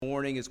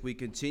morning as we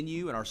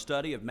continue in our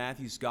study of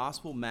Matthew's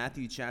Gospel,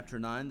 Matthew chapter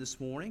 9 this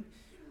morning.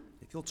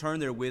 If you'll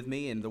turn there with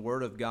me in the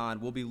Word of God,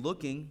 we'll be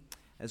looking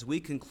as we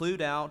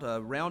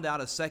round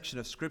out a section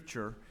of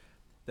Scripture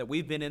that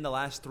we've been in the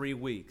last 3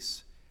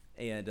 weeks.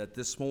 And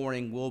this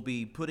morning we'll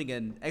be putting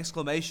an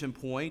exclamation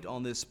point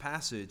on this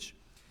passage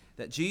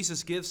that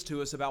Jesus gives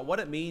to us about what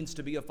it means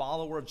to be a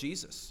follower of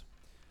Jesus,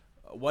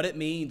 what it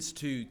means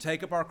to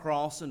take up our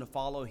cross and to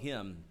follow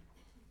Him.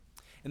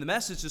 And the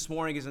message this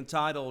morning is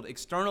entitled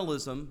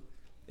Externalism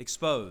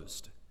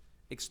Exposed.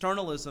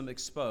 Externalism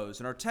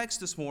Exposed. And our text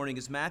this morning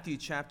is Matthew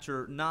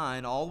chapter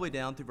 9 all the way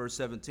down through verse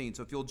 17.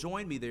 So if you'll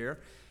join me there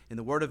in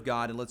the Word of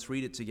God and let's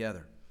read it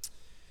together.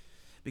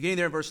 Beginning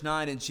there in verse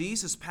 9, and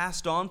Jesus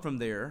passed on from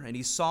there, and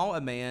he saw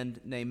a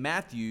man named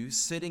Matthew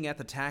sitting at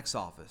the tax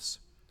office.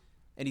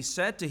 And he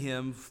said to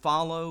him,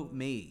 "Follow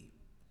me."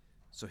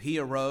 So he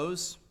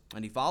arose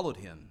and he followed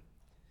him.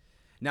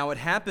 Now it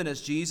happened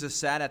as Jesus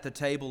sat at the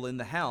table in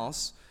the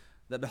house,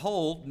 that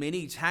behold,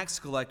 many tax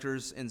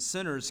collectors and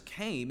sinners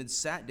came and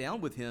sat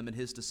down with him and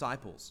his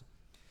disciples.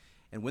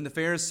 And when the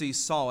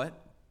Pharisees saw it,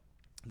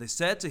 they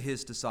said to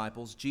his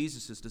disciples,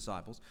 Jesus'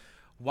 disciples,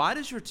 "Why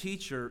does your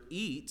teacher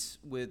eat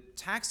with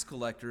tax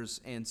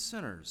collectors and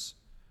sinners?"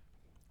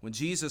 When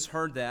Jesus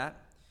heard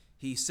that,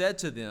 he said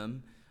to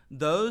them,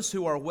 "Those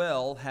who are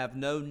well have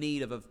no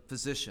need of a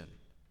physician,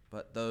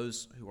 but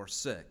those who are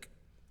sick.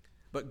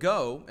 But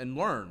go and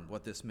learn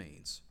what this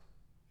means.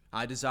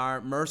 I desire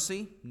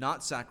mercy,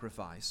 not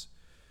sacrifice,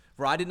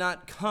 for I did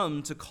not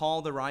come to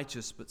call the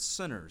righteous, but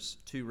sinners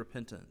to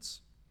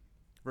repentance."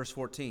 Verse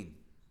 14.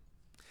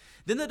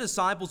 Then the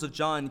disciples of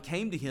John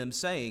came to him,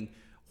 saying,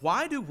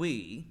 "Why do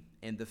we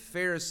and the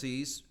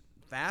Pharisees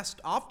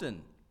fast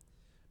often,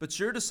 but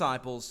your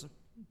disciples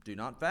do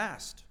not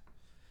fast?"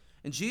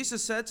 And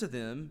Jesus said to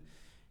them,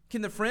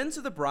 "Can the friends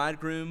of the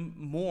bridegroom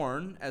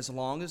mourn as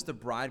long as the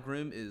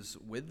bridegroom is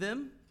with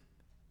them?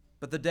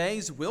 But the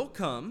days will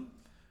come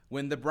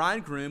when the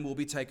bridegroom will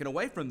be taken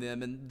away from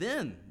them, and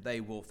then they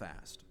will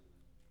fast."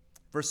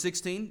 Verse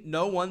 16,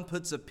 "No one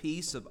puts a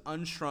piece of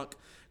unshrunk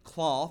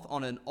cloth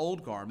on an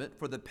old garment,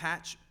 for the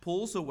patch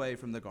pulls away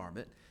from the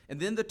garment, and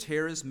then the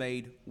tear is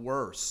made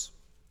worse.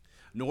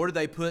 Nor do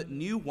they put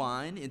new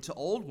wine into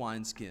old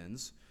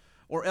wineskins,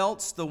 or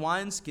else the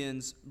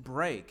wineskins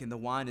break, and the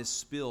wine is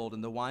spilled,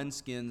 and the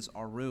wineskins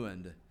are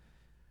ruined.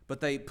 But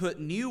they put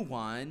new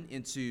wine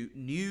into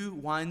new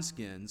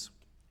wineskins,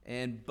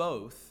 and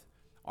both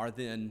are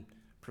then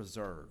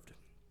preserved."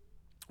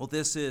 Well,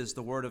 this is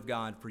the Word of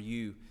God for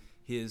you,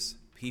 His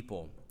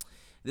people.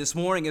 This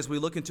morning, as we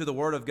look into the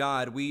Word of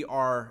God, we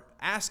are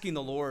asking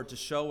the Lord to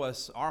show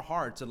us our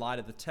hearts in light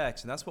of the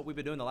text, and that's what we've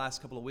been doing the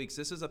last couple of weeks.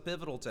 This is a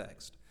pivotal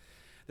text.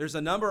 There's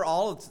a number,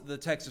 all of the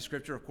texts of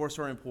Scripture, of course,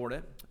 are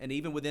important, and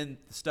even within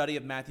the study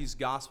of Matthew's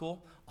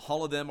Gospel,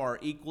 all of them are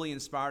equally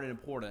inspired and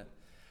important.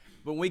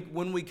 But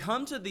when we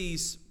come to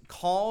these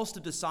calls to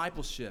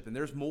discipleship, and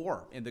there's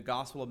more in the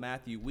Gospel of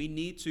Matthew, we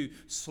need to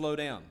slow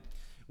down.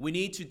 We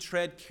need to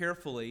tread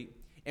carefully,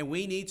 and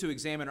we need to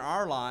examine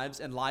our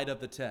lives in light of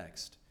the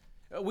text.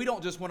 We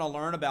don't just want to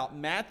learn about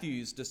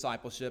Matthew's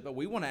discipleship, but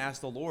we want to ask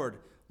the Lord,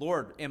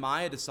 "Lord, am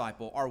I a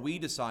disciple? Are we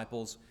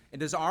disciples? And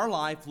does our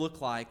life look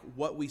like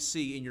what we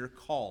see in your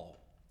call?"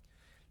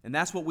 And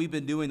that's what we've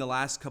been doing the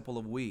last couple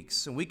of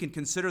weeks. And we can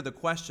consider the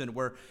question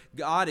where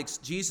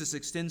Jesus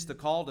extends the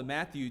call to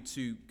Matthew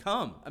to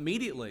come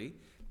immediately,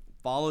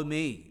 follow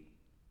me.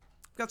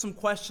 I've got some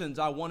questions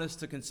I want us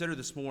to consider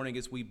this morning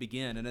as we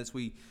begin and as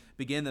we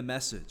begin the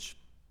message.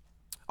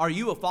 Are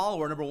you a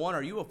follower? Number one,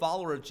 are you a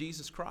follower of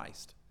Jesus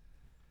Christ?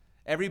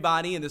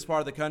 Everybody in this part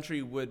of the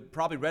country would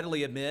probably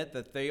readily admit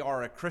that they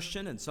are a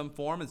Christian in some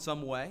form, in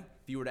some way,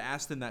 if you were to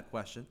ask them that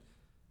question.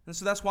 And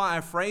so that's why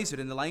I phrase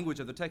it in the language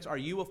of the text. Are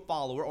you a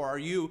follower or are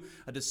you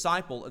a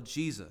disciple of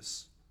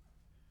Jesus?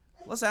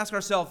 Let's ask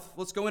ourselves,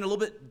 let's go in a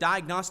little bit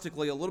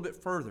diagnostically, a little bit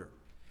further.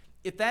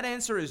 If that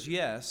answer is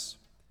yes,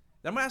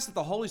 then I'm going to ask that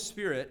the Holy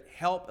Spirit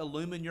help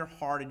illumine your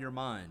heart and your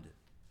mind.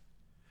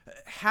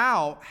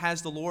 How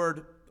has the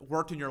Lord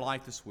worked in your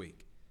life this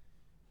week?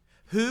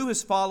 Who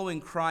has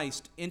following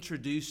Christ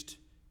introduced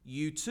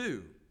you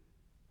to?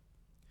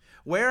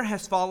 Where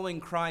has following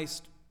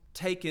Christ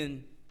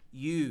taken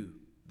you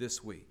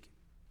this week?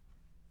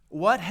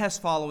 What has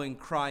following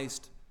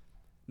Christ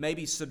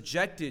maybe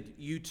subjected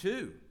you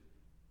to?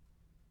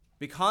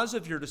 Because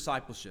of your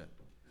discipleship,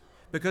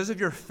 because of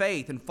your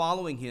faith in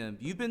following Him,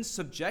 you've been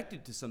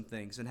subjected to some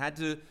things and had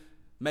to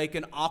make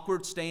an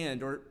awkward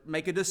stand or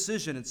make a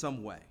decision in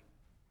some way.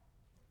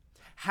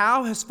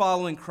 How has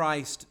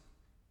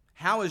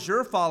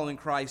your following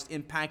Christ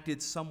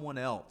impacted someone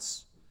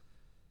else?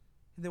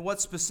 And then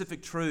what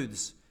specific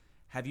truths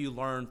have you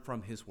learned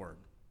from His Word?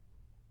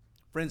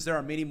 Friends, there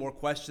are many more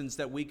questions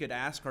that we could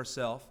ask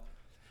ourselves,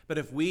 but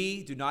if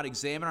we do not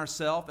examine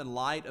ourselves in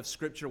light of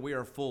Scripture, we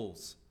are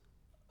fools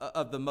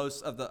of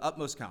the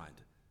utmost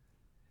kind.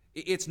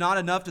 It's not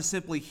enough to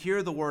simply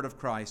hear the word of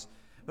Christ,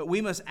 but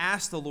we must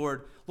ask the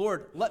Lord,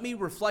 "Lord, let me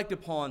reflect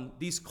upon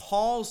these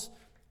calls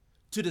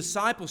to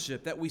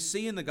discipleship that we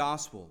see in the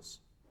Gospels.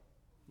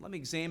 let me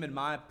examine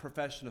my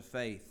profession of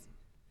faith,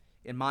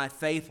 in my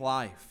faith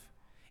life,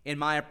 in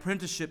my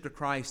apprenticeship to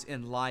Christ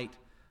in light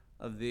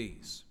of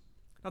these.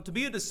 Now, to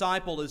be a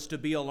disciple is to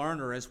be a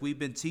learner, as we've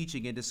been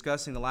teaching and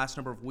discussing the last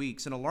number of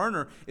weeks. And a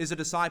learner is a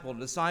disciple. A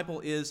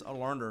disciple is a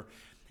learner.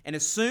 And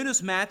as soon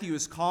as Matthew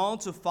is called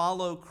to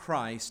follow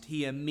Christ,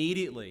 he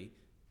immediately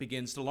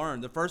begins to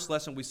learn. The first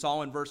lesson we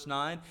saw in verse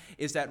 9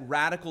 is that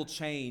radical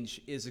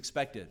change is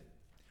expected.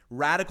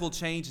 Radical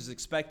change is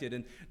expected.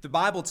 And the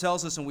Bible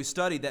tells us, and we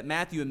studied, that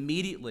Matthew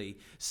immediately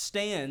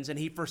stands and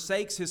he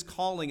forsakes his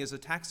calling as a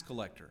tax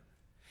collector.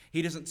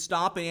 He doesn't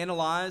stop and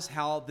analyze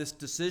how this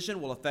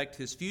decision will affect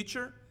his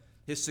future,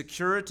 his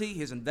security,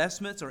 his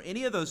investments, or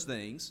any of those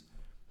things.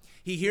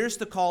 He hears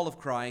the call of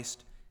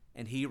Christ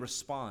and he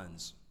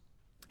responds.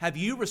 Have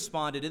you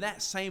responded in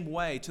that same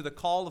way to the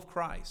call of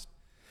Christ?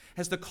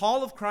 Has the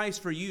call of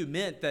Christ for you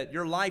meant that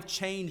your life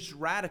changed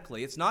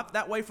radically? It's not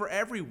that way for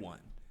everyone.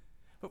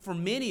 But for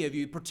many of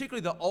you,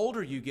 particularly the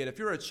older you get, if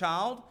you're a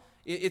child,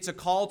 it's a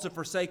call to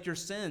forsake your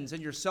sins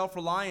and your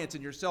self-reliance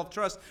and your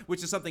self-trust,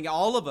 which is something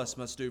all of us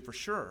must do for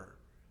sure.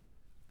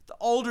 The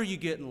older you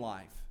get in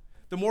life,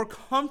 the more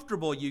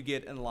comfortable you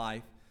get in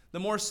life, the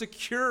more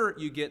secure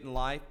you get in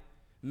life,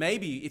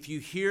 maybe if you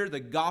hear the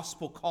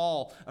gospel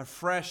call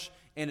afresh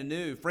and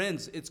anew,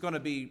 friends, it's going to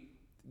be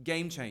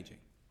game-changing.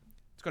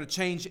 It's going to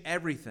change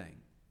everything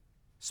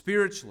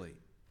spiritually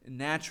and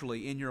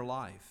naturally in your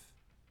life.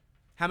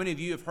 How many of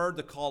you have heard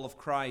the call of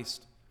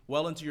Christ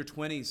well into your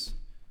 20s,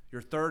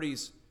 your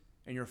 30s,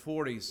 and your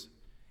 40s,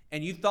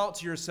 and you thought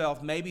to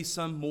yourself, maybe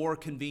some more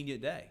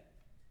convenient day,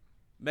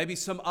 maybe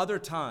some other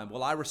time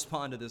will I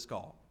respond to this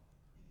call?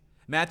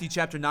 Matthew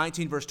chapter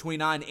 19, verse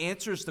 29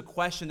 answers the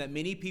question that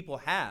many people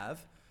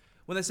have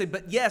when they say,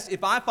 but yes,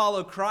 if I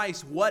follow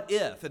Christ, what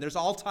if? And there's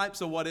all types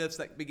of what ifs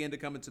that begin to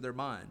come into their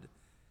mind.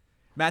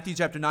 Matthew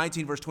chapter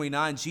 19, verse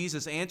 29,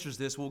 Jesus answers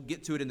this. We'll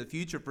get to it in the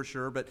future for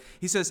sure, but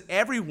he says,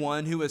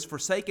 everyone who has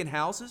forsaken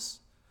houses,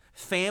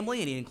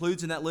 family, and he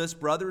includes in that list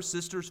brothers,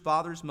 sisters,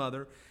 fathers,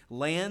 mother,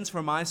 lands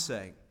for my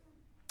sake,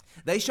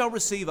 they shall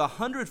receive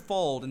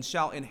 100-fold and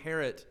shall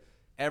inherit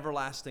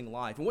everlasting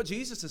life. And what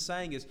Jesus is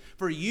saying is,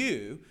 for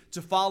you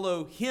to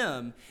follow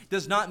him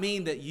does not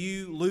mean that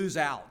you lose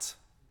out,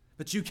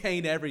 but you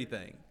gain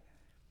everything.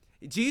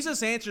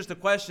 Jesus answers the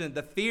question,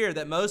 the fear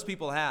that most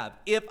people have.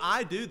 If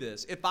I do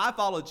this, if I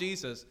follow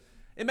Jesus,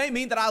 it may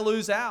mean that I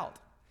lose out.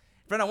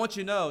 Friend, I want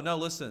you to know, no,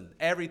 listen,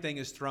 everything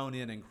is thrown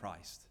in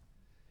Christ.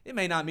 It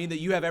may not mean that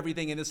you have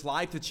everything in this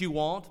life that you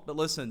want, but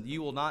listen,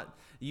 you will not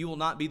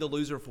be the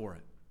loser for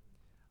it.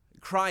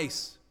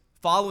 Christ,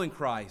 following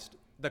Christ,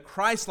 the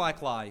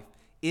Christ-like life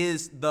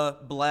is the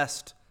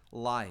blessed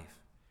life.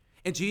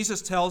 And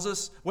Jesus tells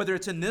us, whether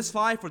it's in this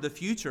life or the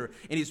future,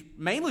 and he's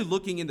mainly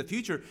looking in the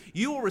future,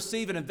 you will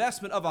receive an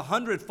investment of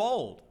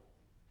 100-fold.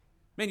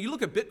 Man, you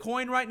look at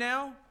Bitcoin right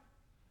now,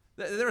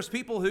 there's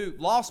people who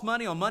lost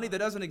money on money that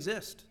doesn't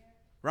exist,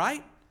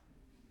 right?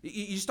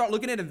 You start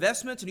looking at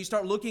investments and you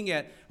start looking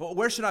at, well,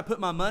 where should I put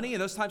my money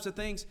and those types of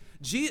things.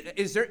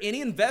 Is there any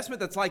investment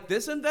that's like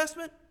this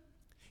investment?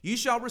 You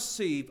shall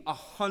receive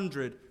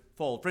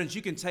 100-fold. Friends,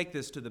 you can take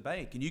this to the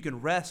bank and you can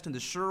rest in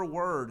the sure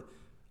word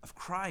of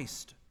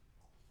Christ.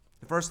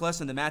 The first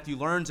lesson that Matthew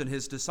learns in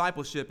his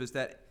discipleship is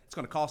that it's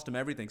going to cost him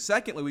everything.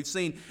 Secondly, we've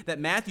seen that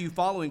Matthew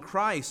following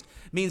Christ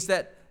means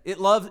that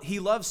he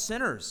loves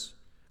sinners.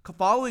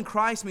 Following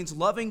Christ means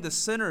loving the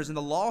sinners and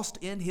the lost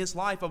in his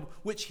life, of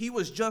which he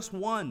was just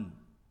one.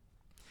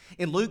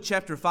 In Luke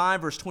chapter 5,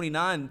 verse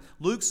 29,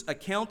 Luke's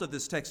account of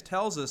this text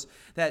tells us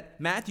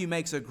that Matthew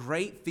makes a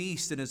great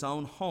feast in his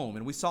own home.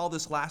 And we saw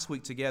this last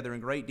week together in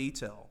great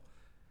detail.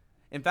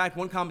 In fact,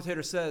 one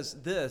commentator says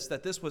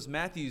that this was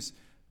Matthew's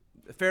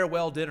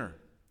farewell dinner,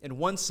 in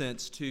one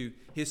sense, to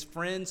his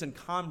friends and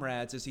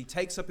comrades as he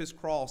takes up his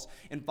cross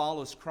and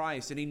follows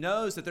Christ. And he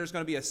knows that there's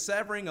going to be a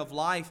severing of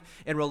life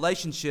and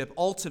relationship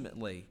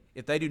ultimately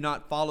if they do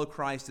not follow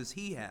Christ as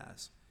he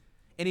has.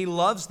 And he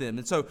loves them.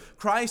 And so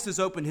Christ has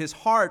opened his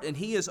heart and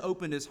he has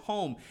opened his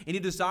home, and he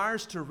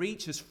desires to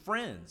reach his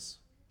friends.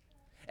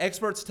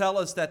 Experts tell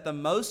us that the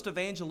most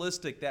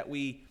evangelistic that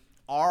we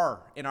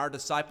are in our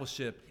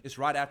discipleship is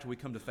right after we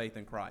come to faith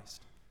in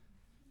Christ.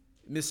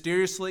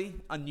 Mysteriously,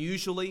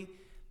 unusually,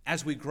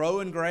 as we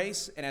grow in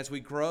grace and as we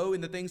grow in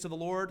the things of the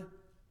Lord,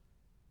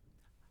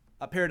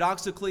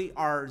 paradoxically,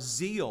 our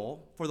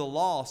zeal for the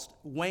lost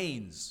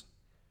wanes.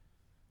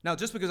 Now,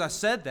 just because I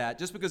said that,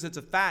 just because it's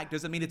a fact,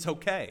 doesn't mean it's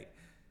okay.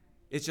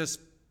 It's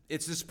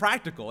just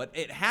practical.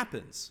 It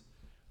happens.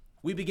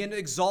 We begin to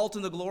exalt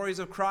in the glories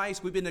of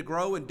Christ. We begin to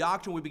grow in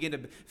doctrine. We begin to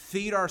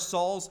feed our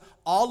souls,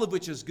 all of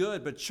which is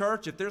good. But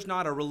church, if there's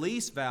not a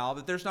release valve,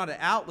 if there's not an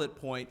outlet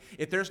point,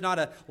 if there's not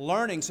a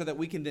learning so that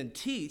we can then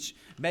teach,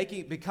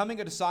 becoming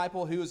a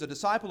disciple who is a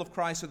disciple of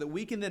Christ so that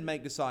we can then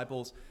make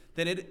disciples,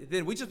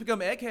 then we just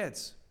become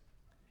eggheads.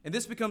 And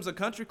this becomes a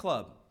country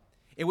club.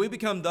 And we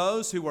become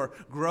those who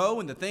grow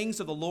in the things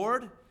of the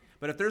Lord.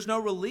 But if there's no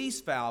release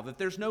valve, if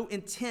there's no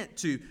intent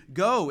to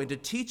go and to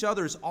teach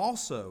others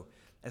also,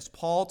 as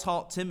Paul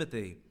taught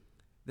Timothy,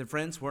 then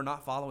friends, we're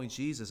not following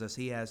Jesus as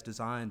he has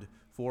designed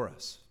for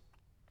us.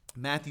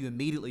 Matthew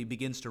immediately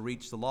begins to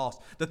reach the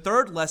lost. The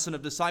third lesson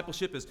of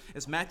discipleship is,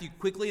 as Matthew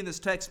quickly in this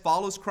text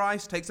follows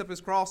Christ, takes up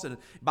his cross, and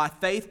by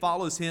faith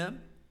follows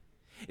him,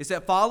 is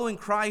that following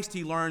Christ,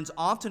 he learns,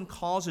 often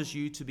causes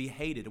you to be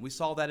hated. And we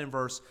saw that in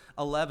verse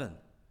 11.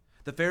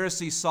 The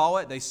Pharisees saw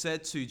it. They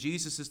said to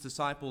Jesus'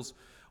 disciples,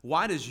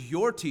 "Why does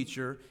your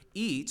teacher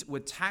eat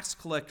with tax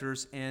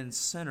collectors and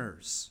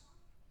sinners?"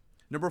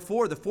 Number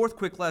 4, the fourth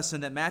quick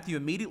lesson that Matthew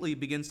immediately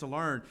begins to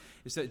learn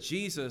is that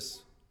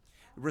Jesus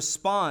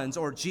responds,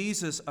 or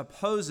Jesus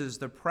opposes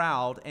the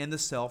proud and the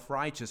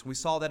self-righteous. We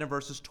saw that in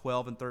verses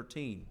 12 and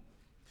 13.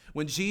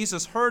 When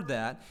Jesus heard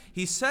that,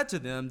 he said to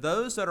them,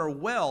 "Those that are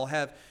well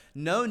have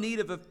no need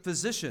of a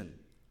physician,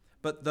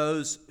 but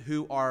those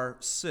who are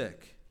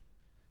sick.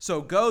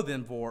 So go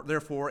then,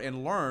 therefore,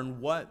 and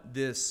learn what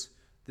this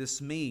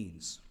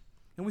means."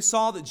 And we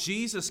saw that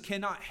Jesus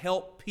cannot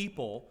help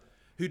people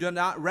who do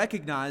not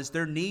recognize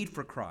their need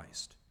for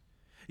Christ.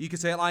 You could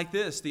say it like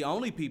this: the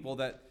only people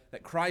that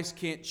Christ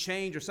can't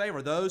change or save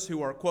are those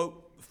who are,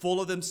 quote,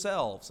 full of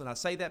themselves. And I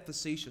say that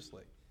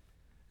facetiously.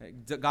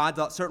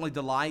 God certainly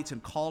delights in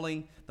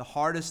calling the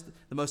hardest,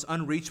 the most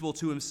unreachable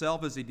to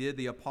himself, as he did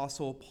the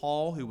Apostle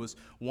Paul, who was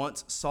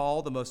once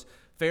Saul, the most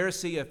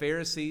Pharisee of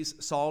Pharisees.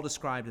 Saul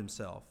described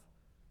himself.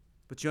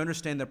 But you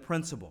understand the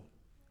principle.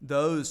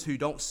 Those who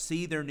don't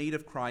see their need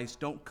of Christ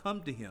don't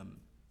come to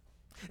him.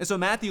 And so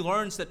Matthew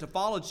learns that to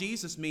follow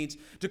Jesus means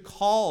to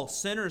call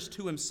sinners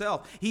to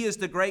himself. He is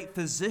the great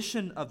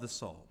physician of the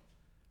soul.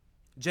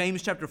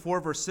 James chapter 4,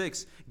 verse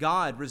 6,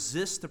 God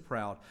resists the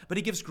proud, but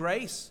he gives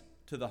grace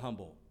to the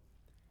humble.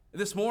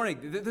 This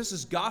morning, this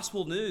is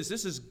gospel news.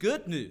 This is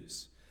good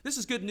news. This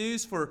is good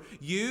news for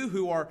you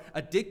who are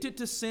addicted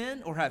to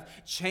sin or have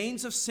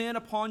chains of sin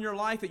upon your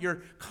life that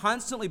you're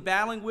constantly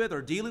battling with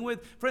or dealing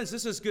with. Friends,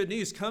 this is good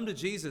news. Come to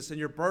Jesus and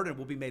your burden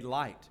will be made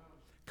light.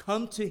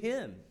 Come to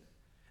him.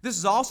 This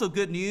is also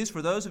good news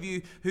for those of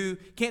you who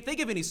can't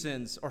think of any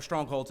sins or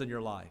strongholds in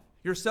your life.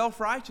 Your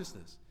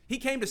self-righteousness. He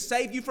came to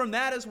save you from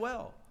that as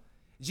well.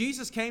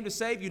 Jesus came to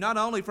save you not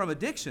only from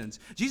addictions,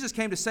 Jesus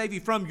came to save you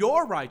from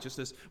your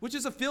righteousness, which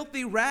is a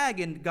filthy rag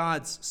in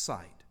God's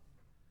sight.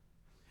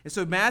 And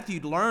so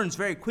Matthew learns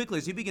very quickly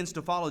as he begins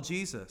to follow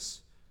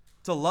Jesus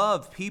to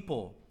love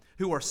people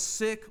who are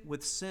sick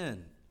with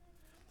sin.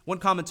 One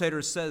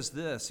commentator says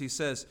this. He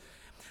says,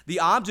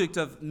 the object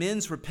of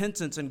men's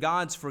repentance and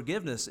God's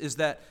forgiveness is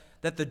that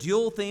the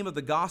dual theme of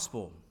the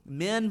gospel,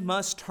 men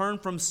must turn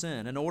from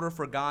sin in order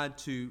for God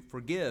to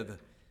forgive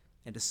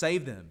and to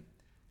save them.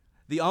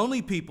 The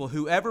only people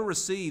who ever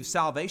receive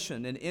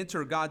salvation and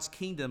enter God's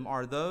kingdom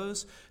are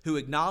those who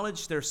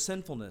acknowledge their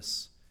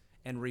sinfulness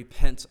and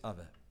repent of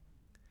it.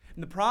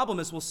 And the problem,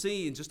 as we'll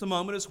see in just a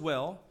moment as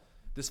well,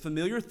 this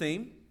familiar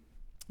theme,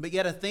 but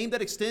yet a theme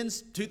that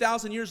extends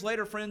 2,000 years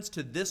later, friends,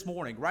 to this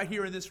morning, right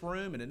here in this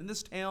room and in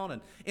this town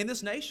and in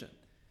this nation,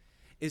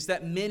 is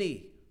that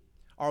many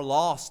are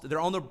lost. They're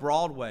on the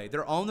broad way.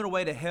 They're on their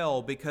way to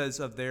hell because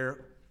of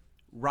their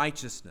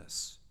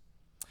righteousness.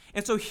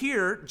 And so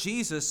here,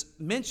 Jesus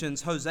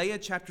mentions Hosea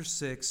chapter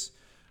 6,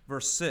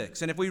 verse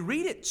 6. And if we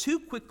read it too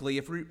quickly,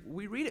 if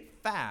we read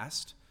it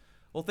fast,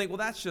 we'll think, well,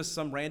 that's just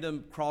some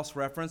random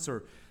cross-reference,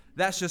 or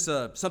that's just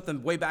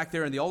something way back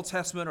there in the Old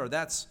Testament, or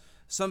that's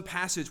some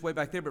passage way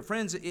back there. But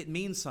friends, it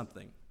means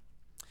something.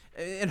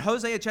 In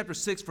Hosea chapter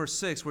 6, verse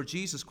 6, where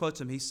Jesus quotes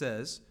him, he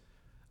says,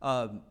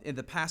 in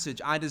the passage,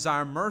 I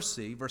desire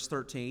mercy, verse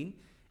 13,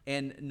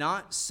 and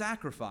not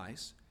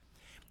sacrifice.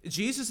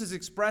 Jesus is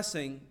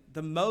expressing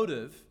the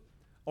motive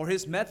or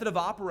his method of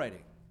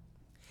operating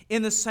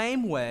in the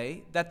same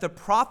way that the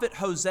prophet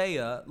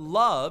Hosea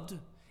loved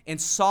and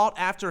sought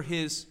after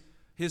his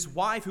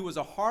wife, who was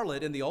a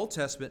harlot in the Old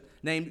Testament,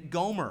 named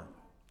Gomer.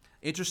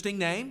 Interesting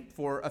name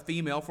for a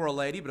female, for a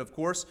lady, but of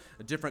course,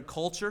 a different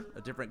culture,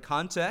 a different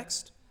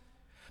context.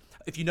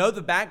 If you know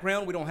the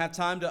background, we don't have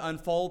time to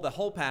unfold the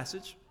whole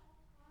passage,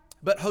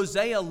 but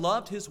Hosea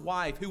loved his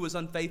wife who was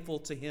unfaithful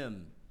to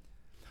him.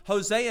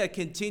 Hosea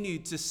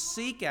continued to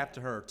seek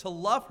after her, to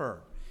love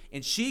her,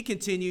 and she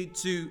continued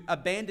to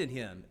abandon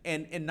him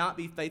and not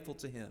be faithful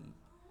to him.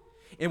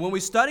 And when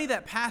we study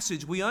that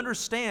passage, we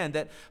understand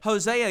that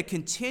Hosea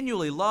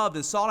continually loved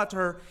and sought after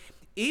her,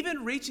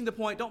 even reaching the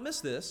point, don't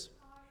miss this,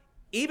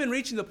 even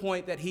reaching the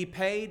point that he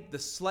paid the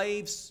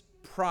slave's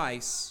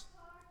price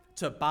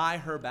to buy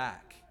her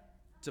back.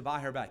 To buy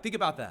her back. Think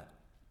about that.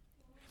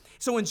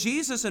 So when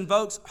Jesus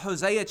invokes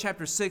Hosea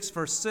chapter 6,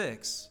 verse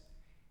 6,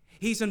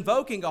 he's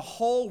invoking a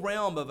whole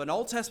realm of an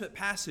Old Testament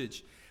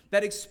passage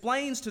that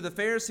explains to the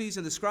Pharisees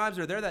and the scribes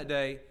that are there that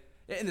day,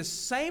 in the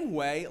same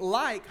way,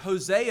 like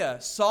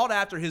Hosea sought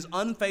after his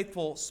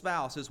unfaithful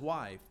spouse, his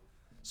wife,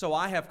 so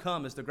I have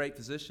come as the great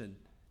physician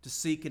to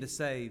seek and to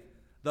save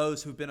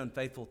those who've been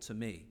unfaithful to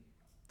me,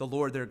 the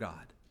Lord their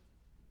God.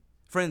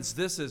 Friends,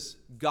 this is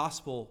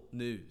gospel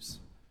news.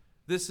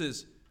 This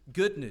is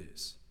good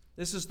news.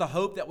 This is the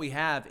hope that we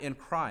have in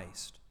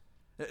Christ.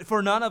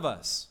 For none of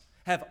us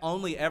have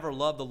only ever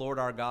loved the Lord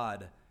our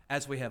God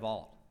as we have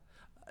ought.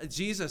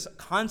 Jesus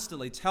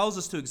constantly tells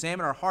us to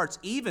examine our hearts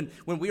even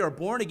when we are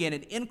born again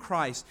and in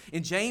Christ.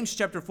 In James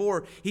chapter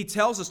 4, he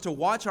tells us to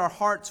watch our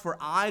hearts for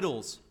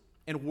idols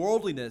and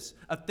worldliness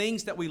of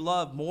things that we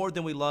love more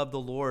than we love the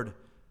Lord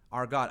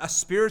our God. A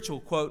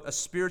spiritual, quote, a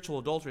spiritual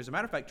adultery. As a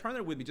matter of fact, turn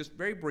there with me just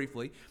very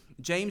briefly.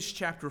 James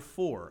chapter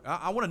 4.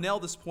 I want to nail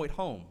this point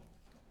home.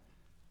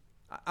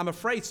 I'm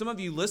afraid some of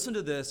you listen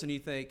to this and you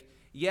think,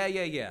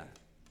 yeah.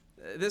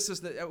 This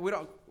is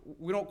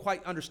we don't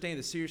quite understand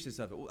the seriousness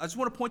of it. I just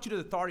want to point you to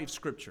the authority of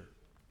Scripture.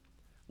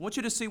 I want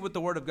you to see what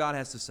the Word of God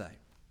has to say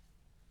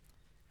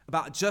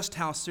about just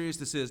how serious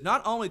this is,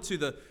 not only to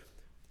the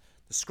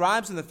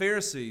scribes and the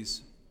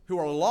Pharisees who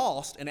are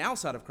lost and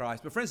outside of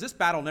Christ, but friends, this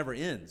battle never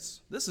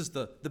ends. This is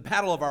the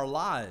battle of our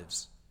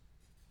lives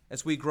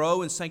as we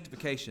grow in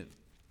sanctification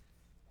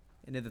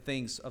and in the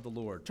things of the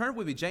Lord. Turn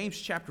with me, James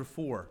chapter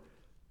 4.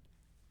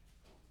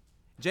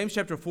 James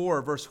chapter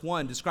 4, verse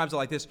 1 describes it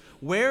like this: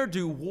 "Where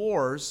do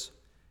wars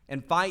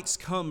and fights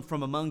come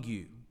from among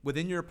you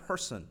within your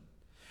person?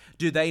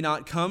 Do they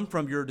not come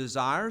from your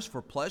desires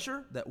for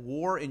pleasure that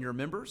war in your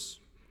members?"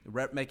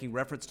 Making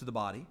reference to the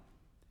body.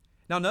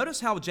 Now notice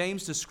how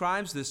James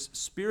describes this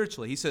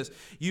spiritually. He says,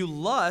 "You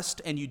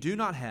lust and you do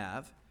not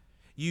have.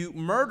 You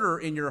murder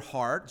in your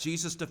heart."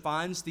 Jesus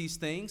defines these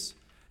things.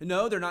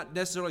 No, they're not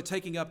necessarily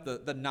taking up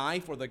the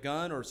knife or the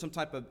gun or some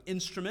type of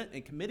instrument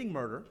and committing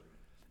murder.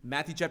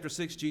 Matthew chapter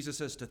 6, Jesus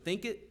says to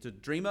think it, to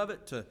dream of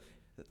it, to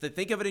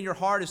think of it in your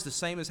heart is the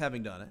same as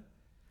having done it.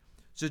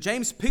 So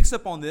James picks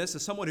up on this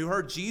as someone who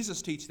heard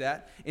Jesus teach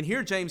that. And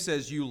here James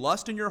says, "You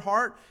lust in your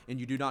heart and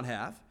you do not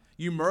have.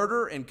 You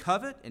murder and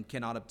covet and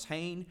cannot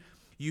obtain.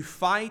 You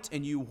fight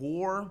and you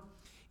war,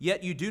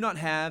 yet you do not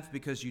have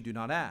because you do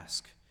not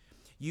ask.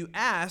 You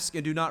ask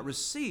and do not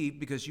receive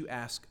because you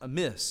ask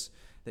amiss,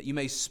 that you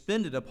may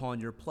spend it upon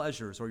your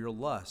pleasures or your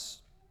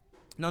lusts."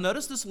 Now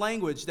notice this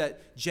language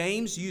that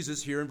James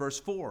uses here in verse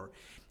 4.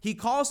 He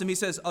calls them, he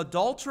says,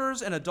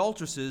 "Adulterers and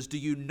adulteresses, do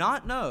you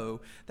not know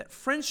that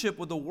friendship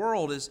with the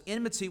world is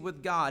enmity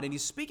with God?" And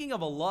he's speaking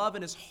of a love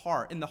in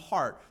the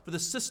heart for the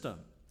system.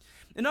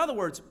 In other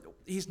words,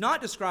 he's not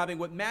describing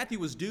what Matthew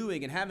was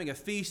doing and having a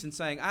feast and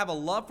saying, "I have a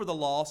love for the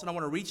lost and I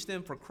want to reach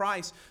them for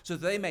Christ so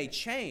that they may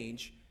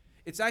change."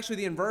 It's actually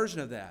the inversion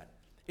of that.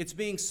 It's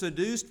being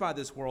seduced by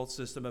this world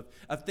system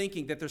of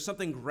thinking that there's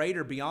something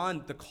greater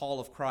beyond the call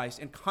of Christ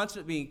and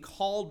constantly being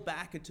called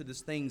back into the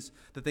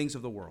things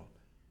of the world.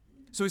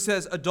 So he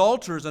says,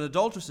 "Adulterers and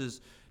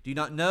adulteresses, do you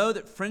not know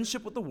that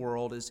friendship with the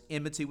world is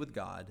enmity with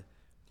God?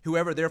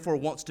 Whoever therefore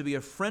wants to be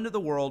a friend of the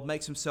world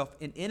makes himself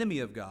an enemy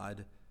of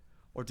God.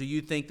 Or do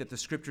you think that the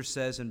Scripture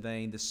says in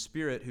vain, the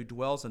Spirit who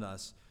dwells in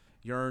us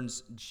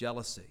yearns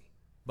jealousy?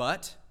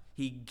 But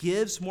he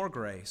gives more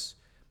grace.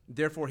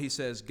 Therefore he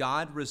says,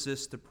 God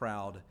resists the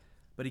proud,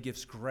 but he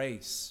gives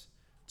grace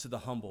to the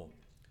humble."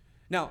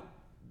 Now,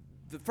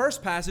 the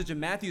first passage in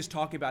Matthew is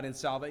talking about in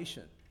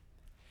salvation.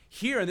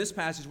 Here in this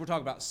passage, we're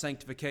talking about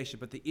sanctification,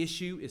 but the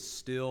issue is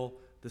still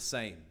the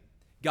same.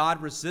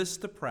 God resists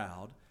the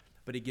proud,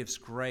 but he gives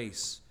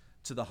grace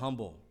to the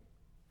humble.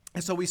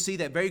 And so we see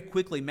that very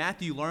quickly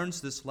Matthew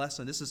learns this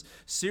lesson. This is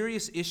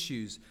serious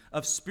issues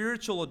of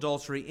spiritual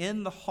adultery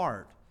in the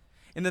heart.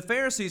 And the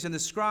Pharisees and the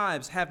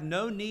scribes have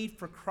no need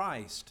for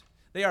Christ.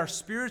 They are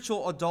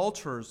spiritual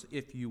adulterers,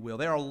 if you will.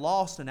 They are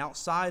lost and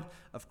outside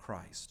of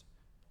Christ.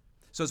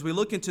 So as we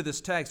look into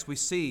this text, we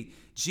see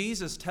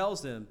Jesus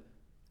tells them,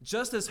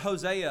 just as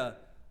Hosea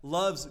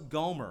loves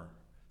Gomer,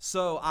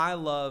 so I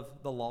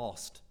love the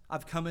lost.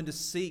 I've come in to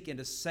seek and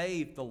to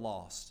save the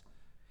lost.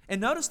 And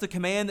notice the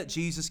command that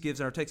Jesus gives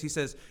in our text. He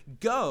says,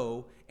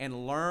 "Go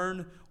and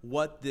learn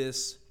what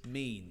this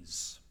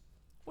means."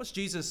 What's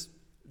Jesus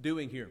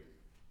doing here?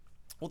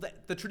 Well,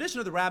 the tradition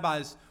of the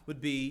rabbis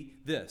would be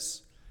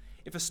this.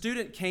 If a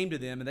student came to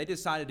them and they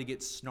decided to get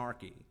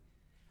snarky,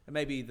 and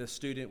maybe the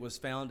student was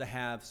found to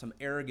have some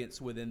arrogance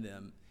within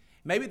them,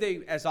 maybe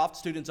they, as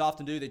students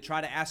often do, they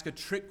try to ask a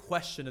trick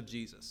question of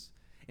Jesus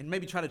and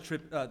maybe try to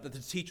trip the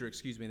teacher,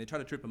 and they try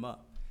to trip him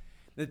up.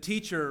 The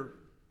teacher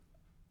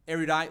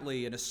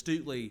eruditely and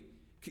astutely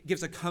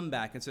gives a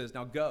comeback and says,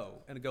 "Now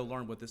go and go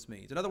learn what this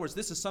means." In other words,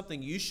 this is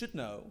something you should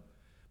know,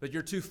 but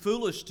you're too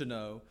foolish to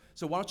know,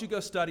 so why don't you go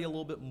study a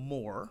little bit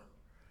more,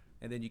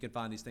 and then you can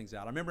find these things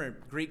out. I remember in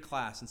Greek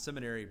class in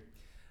seminary,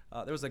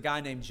 there was a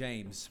guy named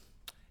James,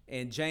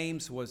 and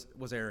James was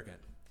arrogant.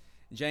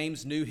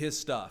 James knew his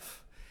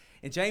stuff.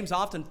 And James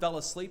often fell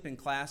asleep in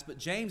class, but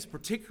James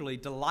particularly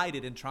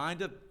delighted in trying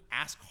to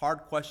ask hard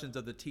questions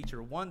of the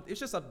teacher. One, it's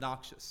just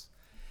obnoxious.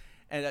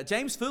 And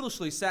James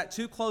foolishly sat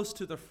too close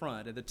to the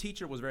front, and the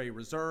teacher was very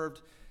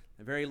reserved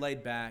and very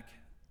laid back,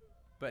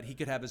 but he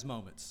could have his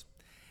moments.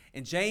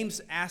 And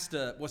James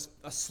was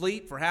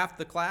asleep for half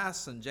the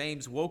class, and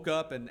James woke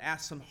up and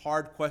asked some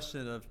hard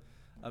question of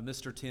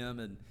Mr.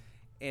 Tim.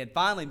 And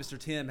finally, Mr.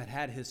 Tim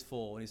had his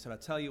full, and he said, "I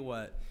tell you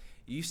what,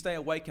 you stay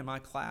awake in my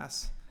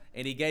class."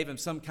 And he gave him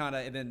some kind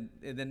of, and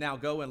then now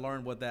go and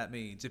learn what that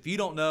means. If you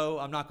don't know,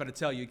 I'm not going to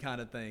tell you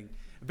kind of thing.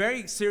 A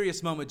very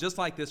serious moment, just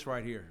like this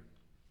right here.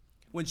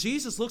 When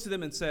Jesus looks at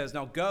them and says,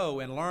 "Now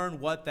go and learn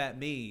what that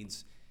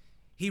means,"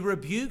 He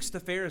rebukes the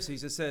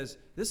Pharisees and says,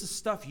 this is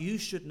stuff you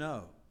should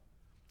know.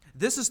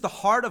 This is the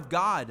heart of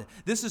God.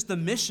 This is the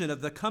mission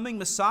of the coming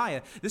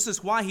Messiah. This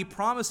is why he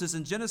promises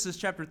in Genesis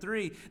chapter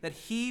 3 that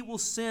he will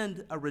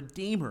send a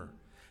Redeemer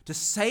to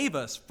save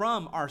us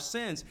from our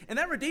sins. And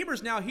that Redeemer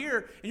is now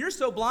here, and you're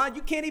so blind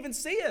you can't even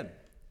see him.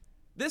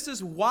 This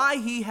is why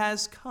he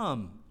has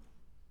come.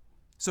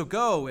 So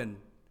go and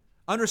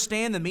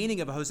understand the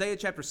meaning of Hosea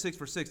chapter 6,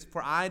 verse 6.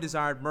 For I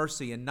desired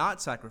mercy and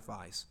not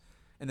sacrifice,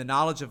 and the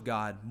knowledge of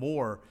God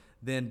more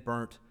than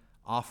burnt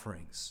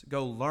offerings.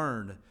 Go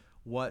learn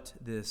what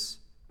this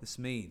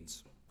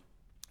means.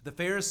 The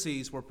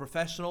Pharisees were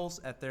professionals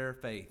at their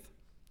faith.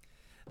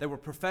 They were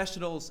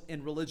professionals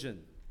in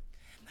religion.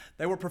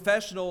 They were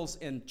professionals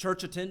in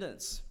church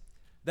attendance.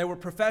 They were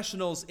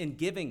professionals in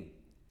giving.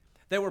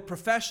 They were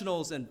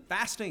professionals in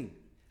fasting.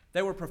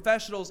 They were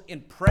professionals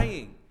in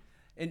praying.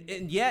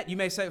 And yet you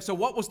may say, so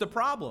what was the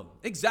problem?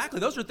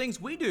 Exactly. Those are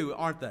things we do,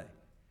 aren't they?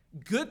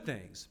 Good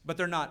things, but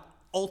they're not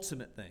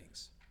ultimate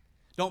things.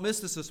 Don't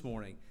miss this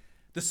morning.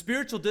 The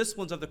spiritual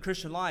disciplines of the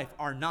Christian life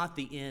are not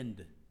the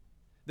end.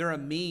 They're a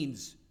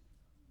means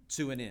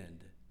to an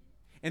end.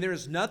 And there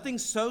is nothing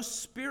so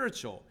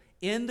spiritual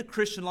in the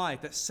Christian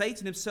life that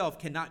Satan himself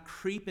cannot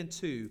creep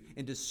into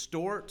and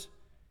distort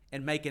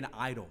and make an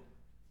idol.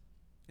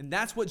 And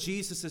that's what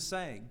Jesus is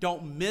saying.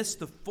 Don't miss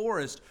the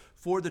forest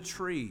for the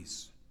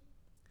trees.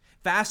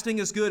 Fasting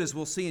is good, as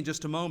we'll see in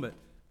just a moment,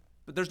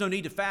 but there's no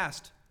need to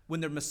fast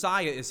when the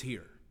Messiah is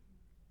here.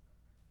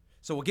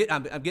 So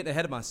I'm getting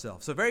ahead of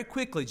myself. So very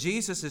quickly,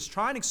 Jesus is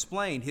trying to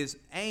explain his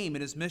aim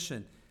and his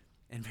mission.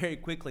 And very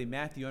quickly,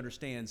 Matthew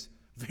understands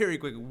very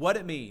quickly what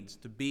it means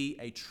to be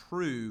a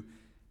true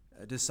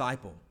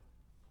disciple.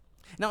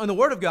 Now, in the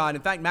Word of God,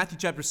 in fact, Matthew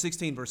chapter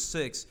 16, verse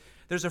 6,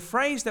 there's a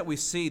phrase that we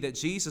see that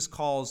Jesus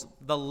calls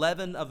the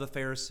leaven of the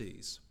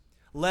Pharisees.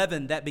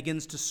 Leaven that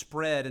begins to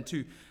spread and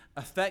to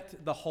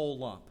affect the whole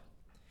lump.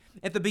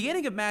 At the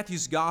beginning of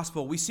Matthew's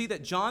gospel, we see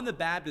that John the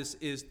Baptist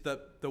is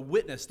the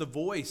witness, the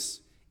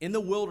voice in the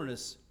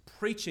wilderness,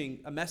 preaching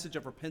a message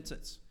of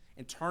repentance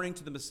and turning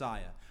to the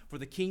Messiah, for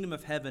the kingdom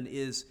of heaven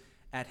is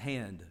at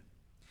hand.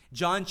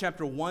 John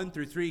chapter 1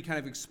 through 3 kind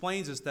of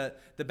explains us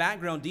that the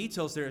background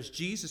details there as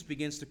Jesus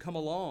begins to come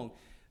along.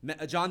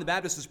 John the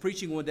Baptist is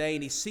preaching one day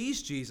and he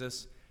sees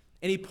Jesus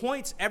and he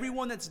points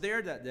everyone that's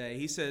there that day.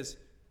 He says,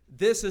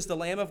 this is the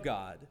Lamb of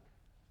God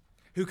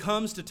who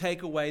comes to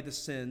take away the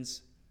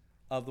sins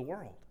of the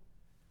world.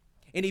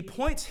 And he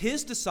points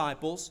his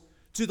disciples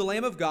to the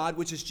Lamb of God,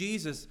 which is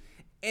Jesus.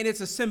 And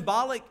it's a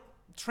symbolic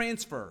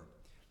transfer.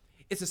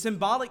 It's a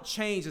symbolic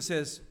change that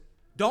says,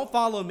 don't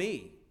follow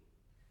me,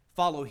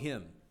 follow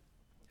him.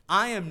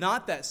 I am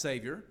not that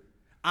Savior.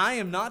 I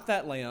am not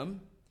that Lamb,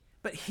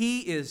 but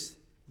he is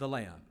the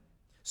Lamb.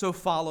 So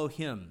follow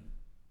him.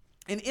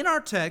 And in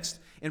our text,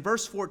 in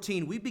verse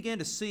 14, we begin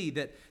to see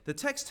that the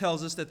text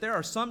tells us that there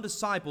are some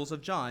disciples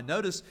of John.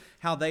 Notice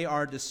how they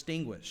are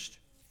distinguished.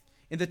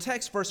 In the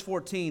text, verse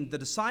 14, the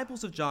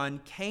disciples of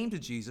John came to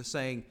Jesus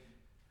saying,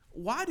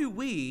 why do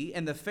we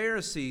and the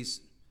Pharisees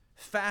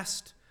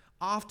fast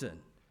often,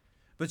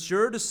 but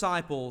your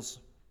disciples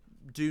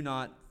do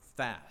not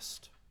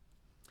fast?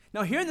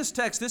 Now, here in this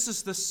text, this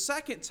is the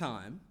second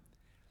time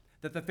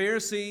that the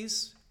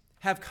Pharisees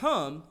have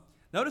come,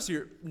 notice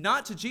here,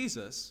 not to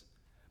Jesus,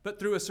 but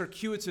through a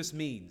circuitous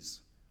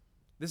means.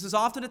 This is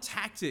often a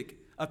tactic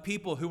of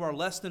people who are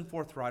less than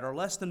forthright or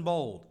less than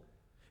bold.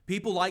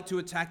 People like to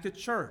attack the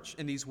church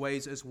in these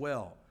ways as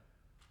well.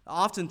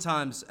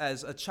 Oftentimes,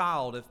 as a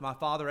child, if my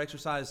father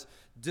exercised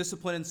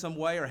discipline in some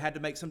way or had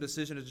to make some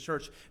decision at the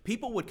church,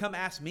 people would come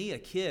ask me, a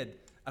kid,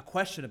 a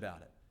question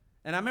about it.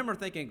 And I remember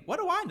thinking, what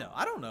do I know?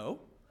 I don't know.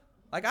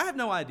 I have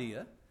no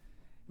idea.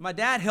 My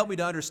dad helped me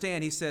to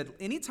understand. He said,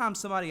 anytime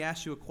somebody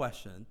asks you a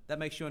question that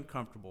makes you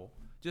uncomfortable,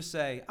 just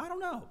say, I don't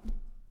know.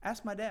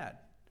 Ask my dad.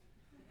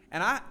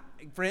 And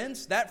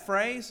friends, that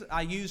phrase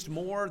I used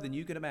more than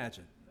you could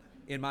imagine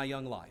in my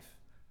young life.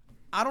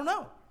 I don't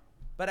know,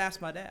 but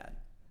ask my dad.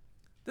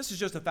 This is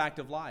just a fact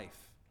of life.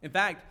 In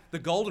fact, the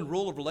golden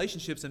rule of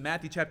relationships in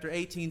Matthew chapter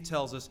 18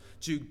 tells us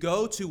to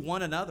go to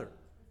one another.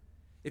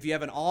 If you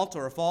have an alt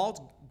or a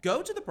fault,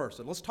 go to the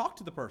person. Let's talk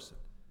to the person.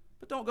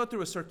 But don't go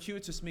through a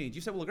circuitous means.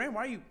 You say, well, Graham,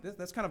 why are you?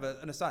 That's kind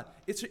of an aside.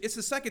 It's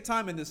the second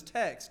time in this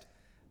text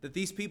that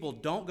these people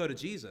don't go to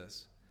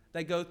Jesus.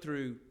 They go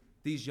through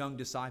these young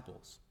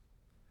disciples.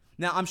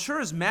 Now, I'm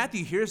sure as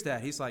Matthew hears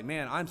that, he's like,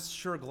 man, I'm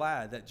sure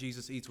glad that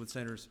Jesus eats with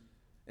sinners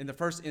in the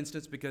first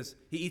instance because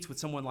he eats with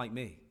someone like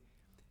me.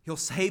 He'll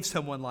save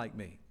someone like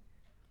me.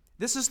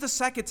 This is the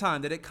second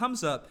time that it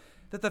comes up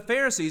that the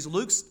Pharisees,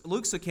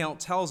 Luke's account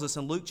tells us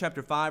in Luke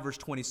chapter 5, verse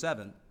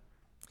 27,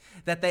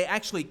 that they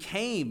actually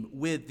came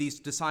with these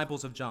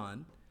disciples of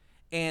John,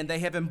 and they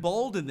have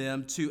emboldened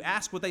them to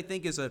ask what they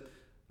think is a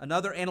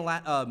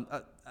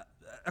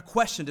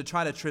question to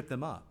try to trip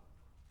them up.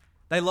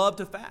 They love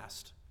to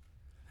fast.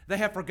 They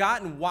have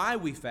forgotten why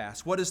we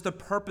fast. What is the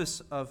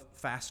purpose of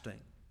fasting?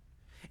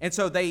 And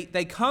so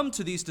they come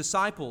to these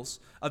disciples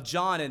of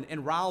John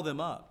and rile them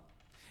up.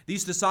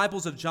 These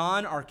disciples of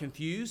John are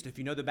confused. If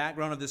you know the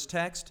background of this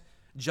text,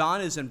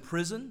 John is in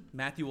prison.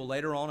 Matthew will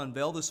later on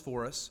unveil this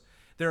for us.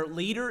 Their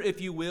leader,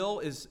 if you will,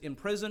 is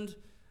imprisoned.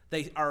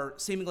 They are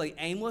seemingly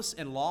aimless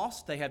and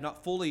lost. They have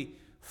not fully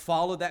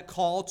followed that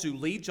call to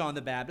lead John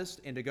the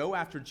Baptist and to go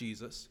after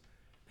Jesus.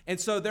 And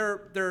so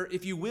they're,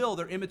 if you will,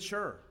 they're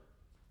immature.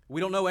 We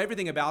don't know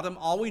everything about them.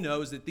 All we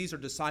know is that these are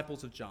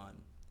disciples of John.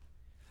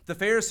 The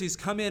Pharisees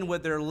come in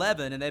with their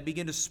leaven and they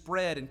begin to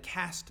spread and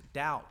cast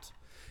doubt.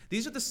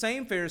 These are the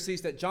same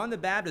Pharisees that John the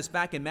Baptist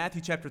back in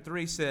Matthew chapter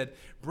 3 said,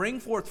 bring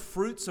forth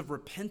fruits of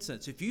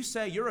repentance. If you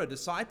say you're a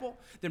disciple,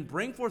 then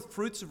bring forth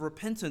fruits of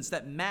repentance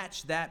that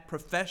match that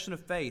profession of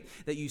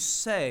faith that you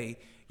say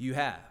you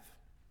have.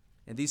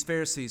 And these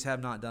Pharisees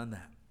have not done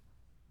that.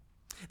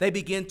 They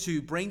begin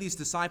to bring these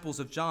disciples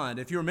of John.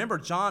 If you remember,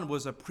 John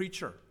was a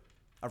preacher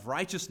of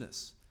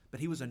righteousness, but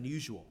he was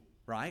unusual,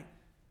 right?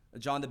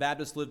 John the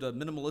Baptist lived a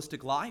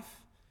minimalistic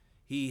life.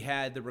 He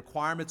had the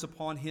requirements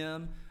upon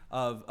him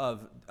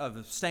of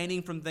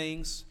abstaining from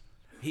things.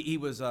 He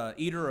was an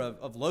eater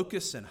of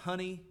locusts and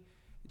honey.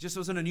 Just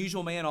was an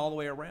unusual man all the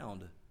way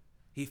around.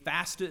 He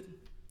fasted,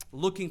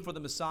 looking for the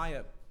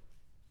Messiah.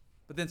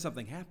 But then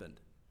something happened.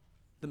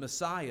 The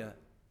Messiah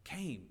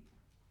came.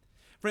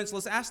 Friends,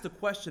 let's ask the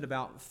question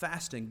about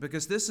fasting,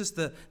 because this is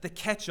the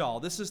catch-all.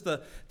 This is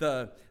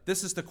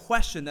the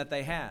question that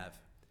they have.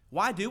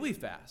 Why do we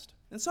fast?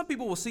 And some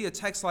people will see a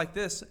text like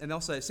this and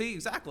they'll say, see,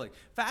 exactly.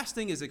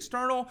 Fasting is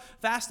external.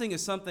 Fasting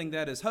is something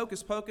that is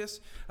hocus pocus.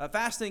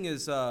 Fasting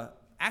is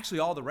actually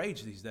all the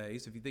rage these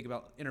days, if you think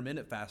about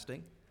intermittent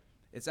fasting.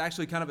 It's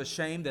actually kind of a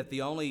shame that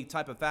the only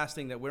type of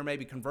fasting that we're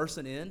maybe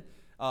conversant in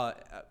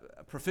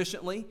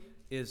proficiently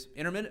is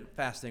intermittent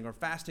fasting, or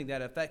fasting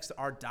that affects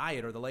our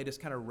diet or the latest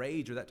kind of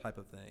rage or that type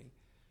of thing.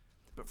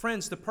 But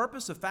friends, the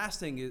purpose of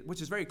fasting,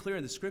 which is very clear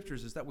in the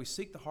scriptures, is that we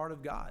seek the heart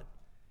of God.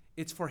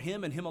 It's for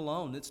Him and Him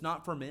alone. It's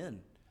not for men.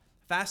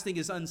 Fasting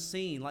is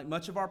unseen, like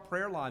much of our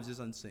prayer lives is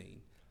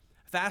unseen.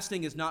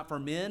 Fasting is not for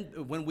men.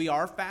 When we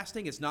are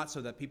fasting, it's not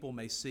so that people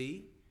may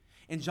see.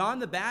 And John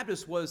the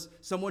Baptist was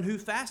someone who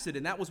fasted,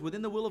 and that was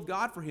within the will of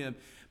God for him.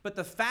 But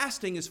the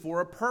fasting is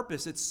for a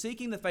purpose. It's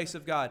seeking the face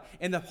of God.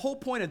 And the whole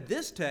point of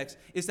this text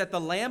is that the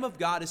Lamb of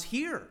God is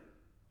here.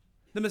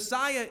 The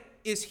Messiah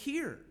is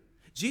here.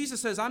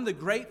 Jesus says, I'm the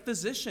great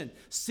physician,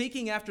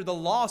 seeking after the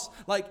lost,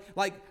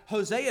 like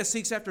Hosea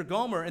seeks after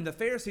Gomer, and the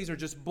Pharisees are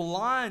just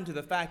blind to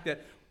the fact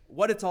that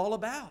what it's all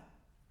about.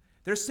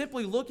 They're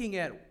simply looking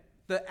at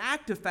the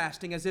act of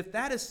fasting as if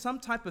that is some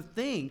type of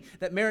thing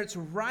that merits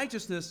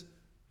righteousness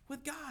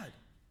with God.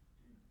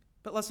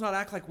 But let's not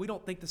act like we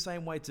don't think the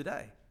same way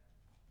today.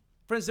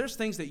 Friends, there's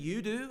things that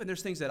you do and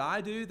there's things that I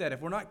do that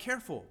if we're not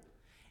careful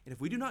and if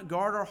we do not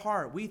guard our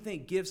heart, we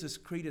think gives us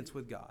credence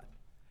with God.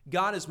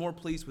 God is more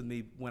pleased with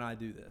me when I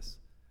do this.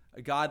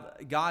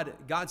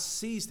 God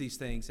sees these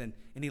things and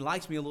He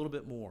likes me a little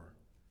bit more.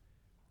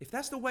 If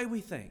that's the way we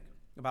think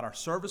about our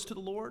service to the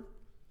Lord,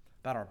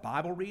 about our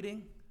Bible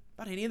reading,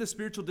 about any of the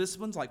spiritual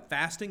disciplines like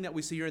fasting that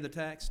we see here in the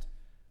text,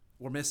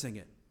 we're missing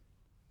it.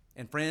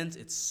 And friends,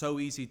 it's so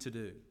easy to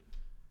do.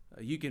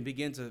 You can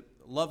begin to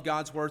love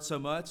God's word so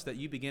much that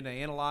you begin to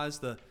analyze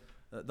the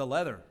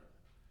leather.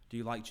 Do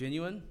you like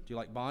genuine? Do you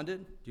like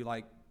bonded? Do you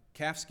like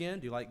calf skin?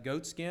 Do you like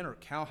goat skin or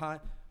cowhide?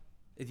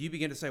 If you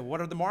begin to say,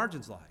 what are the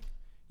margins like?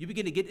 You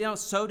begin to get down,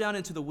 so down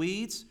into the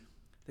weeds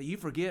that you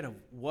forget of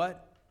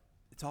what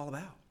it's all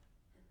about.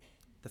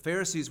 The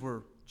Pharisees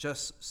were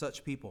just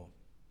such people.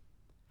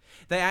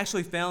 They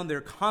actually found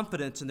their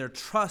confidence and their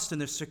trust and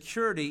their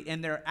security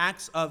in their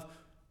acts of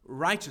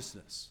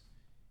righteousness.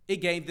 It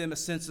gave them a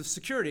sense of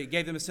security. It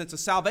gave them a sense of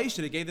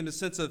salvation. It gave them a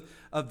sense of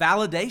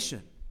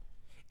validation.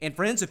 And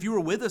friends, if you were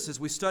with us as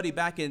we studied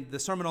back in the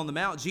Sermon on the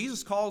Mount,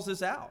 Jesus calls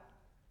this out.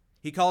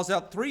 He calls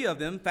out 3 of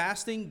them: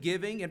 fasting,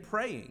 giving, and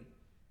praying.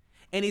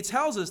 And He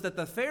tells us that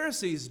the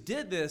Pharisees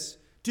did this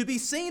to be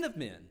seen of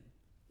men,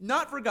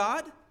 not for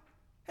God.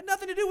 Had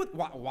nothing to do with,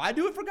 why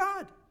do it for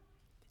God?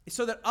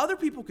 So that other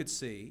people could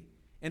see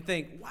and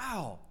think,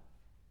 wow,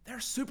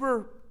 they're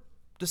super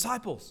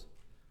disciples.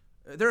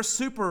 They're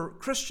super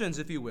Christians,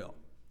 if you will.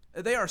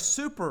 They are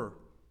super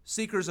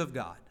seekers of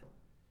God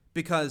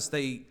because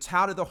they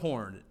touted the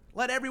horn.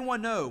 Let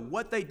everyone know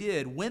what they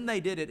did, when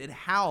they did it, and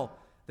how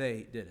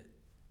they did it.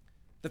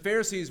 The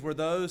Pharisees were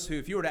those who,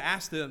 if you were to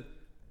ask them,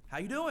 how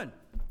you doing?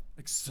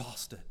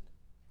 Exhausted.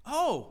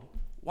 Oh,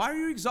 why are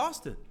you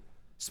exhausted?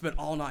 Spent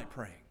all night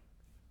praying.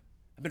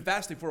 I've been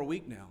fasting for a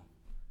week now,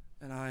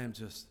 and I am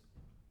just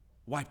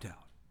wiped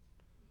out.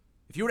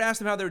 If you were to ask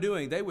them how they're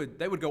doing, they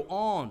would go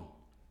on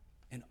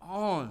and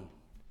on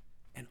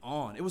and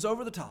on. It was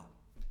over the top.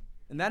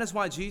 And that is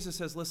why Jesus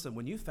says, listen,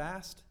 when you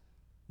fast,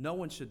 no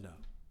one should know.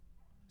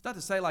 It's not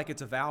to say like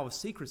it's a vow of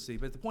secrecy,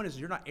 but the point is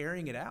you're not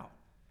airing it out.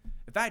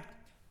 In fact,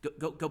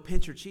 go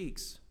pinch your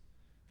cheeks.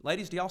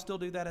 Ladies, do y'all still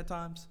do that at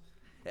times?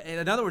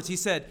 In other words, He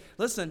said,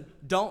 listen,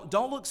 don't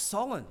look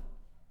sullen.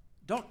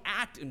 Don't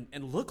act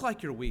and look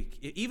like you're weak,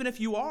 even if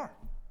you are.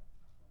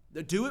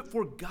 Do it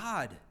for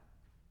God.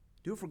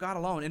 Do it for God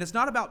alone. And it's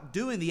not about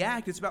doing the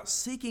act. It's about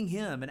seeking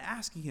Him and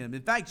asking Him.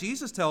 In fact,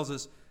 Jesus tells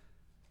us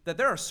that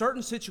there are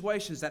certain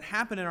situations that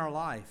happen in our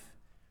life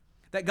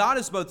That God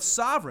is both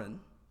sovereign,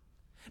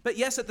 but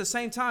yes, at the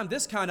same time,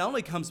 this kind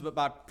only comes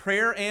by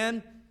prayer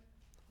and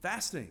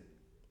fasting.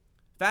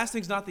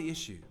 Fasting's not the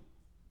issue.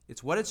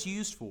 It's what it's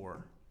used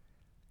for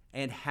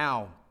and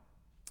how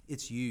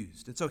it's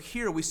used. And so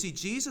here we see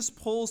Jesus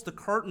pulls the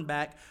curtain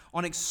back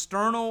on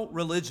external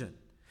religion.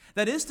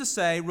 That is to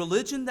say,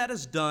 religion that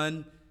is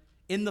done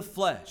in the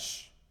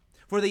flesh,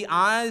 for the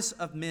eyes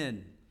of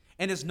men,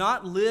 and is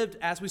not lived,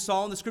 as we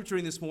saw in the scripture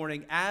reading this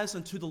morning, as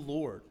unto the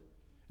Lord.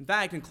 In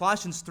fact, in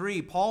Colossians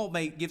 3, Paul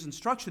gives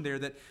instruction there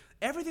that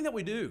everything that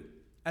we do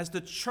as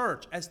the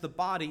church, as the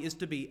body, is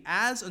to be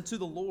as unto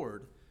the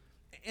Lord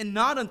and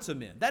not unto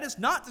men. That is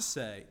not to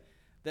say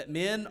that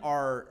men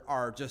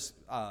are just,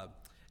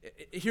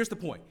 here's the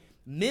point.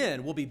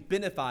 Men will be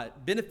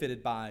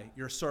benefited by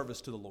your service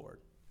to the Lord,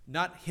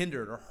 not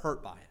hindered or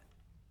hurt by it.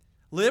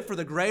 Live for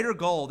the greater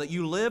goal, that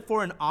you live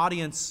for an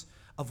audience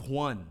of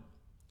one.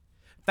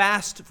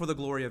 Fast for the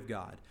glory of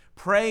God.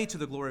 Pray to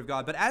the glory of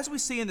God. But as we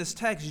see in this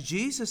text,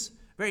 Jesus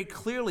very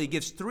clearly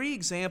gives 3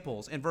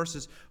 examples in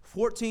verses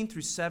 14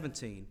 through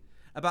 17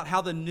 about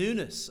how the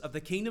newness of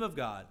the kingdom of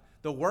God,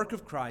 the work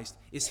of Christ,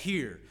 is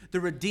here. The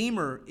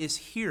Redeemer is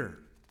here.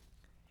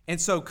 And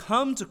so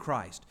come to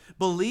Christ,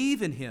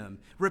 believe in Him,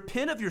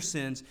 repent of your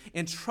sins,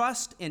 and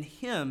trust in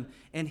Him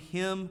and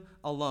Him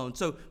alone.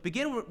 So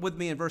begin with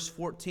me in verse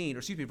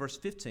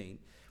 15.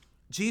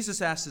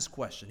 Jesus asks this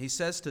question. He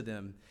says to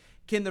them,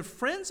 "Can the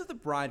friends of the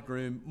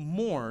bridegroom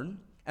mourn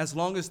as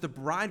long as the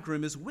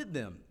bridegroom is with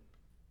them?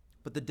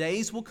 But the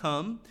days will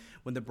come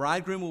when the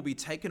bridegroom will be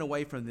taken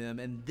away from them,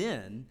 and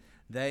then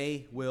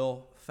they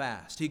will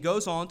fast." He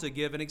goes on to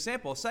give an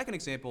example, a second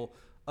example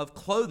of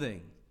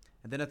clothing,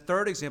 and then a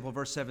third example,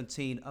 verse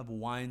 17, of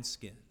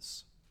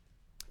wineskins.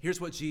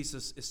 Here's what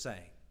Jesus is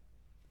saying.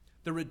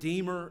 The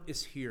Redeemer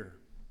is here.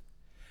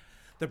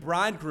 The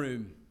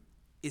bridegroom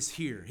is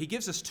here. He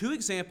gives us 2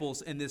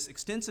 examples in this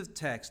extensive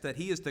text that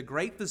He is the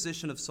great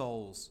physician of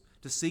souls,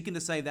 to seek and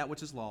to save that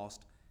which is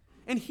lost.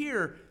 And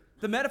here,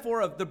 the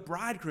metaphor of the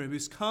bridegroom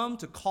who's come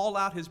to call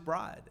out his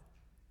bride.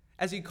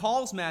 As He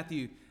calls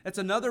Matthew, that's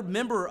another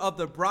member of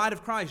the bride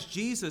of Christ.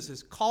 Jesus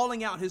is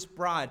calling out His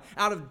bride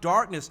out of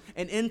darkness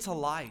and into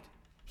light.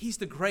 He's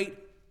the great,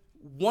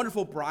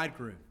 wonderful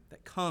bridegroom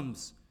that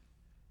comes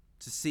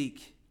to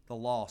seek the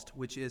lost,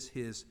 which is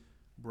His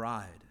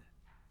bride.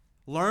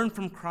 Learn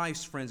from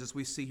Christ, friends, as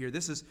we see here.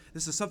 This is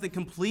something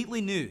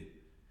completely new.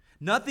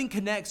 Nothing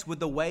connects with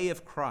the way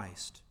of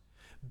Christ.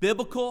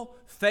 Biblical,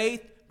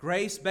 faith,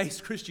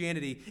 grace-based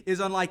Christianity is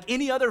unlike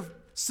any other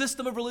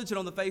system of religion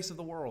on the face of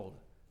the world.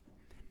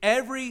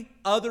 Every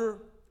other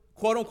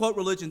quote-unquote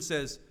religion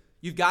says,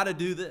 you've got to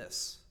do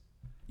this.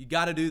 You've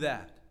got to do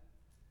that.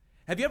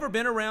 Have you ever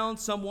been around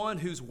someone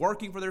who's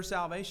working for their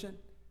salvation?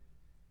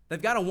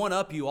 They've got to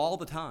one-up you all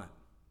the time.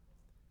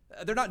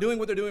 They're not doing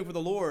what they're doing for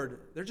the Lord.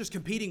 They're just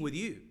competing with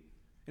you.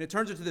 And it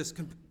turns into this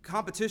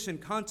competition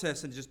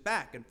contest and just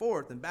back and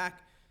forth and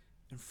back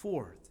and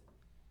forth.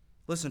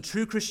 Listen,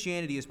 true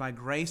Christianity is by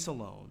grace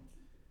alone,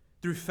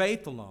 through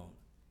faith alone,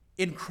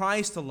 in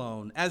Christ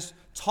alone, as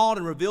taught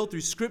and revealed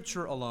through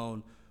Scripture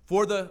alone,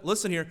 for the,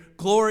 listen here,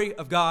 glory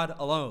of God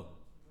alone.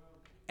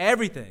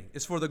 Everything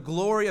is for the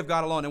glory of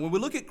God alone. And when we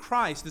look at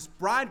Christ, this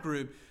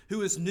bridegroom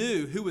who is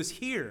new, who is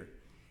here,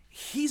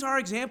 He's our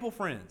example,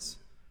 friends.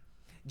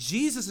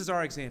 Jesus is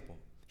our example.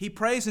 He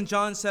prays in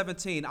John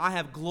 17, "I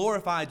have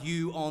glorified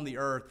you on the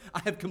earth. I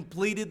have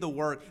completed the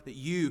work that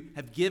you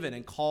have given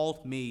and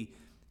called me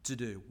to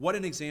do." What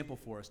an example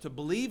for us, to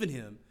believe in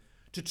Him,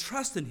 to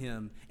trust in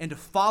Him, and to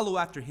follow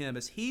after Him.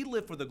 As He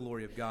lived for the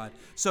glory of God,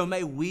 so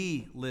may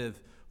we live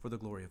for the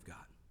glory of God.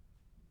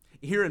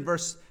 Here in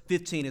verse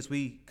 15, as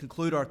we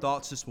conclude our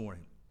thoughts this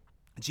morning,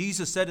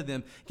 Jesus said to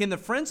them, "Can the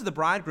friends of the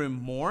bridegroom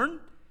mourn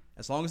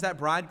as long as that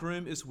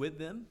bridegroom is with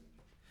them?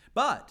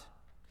 But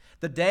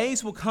the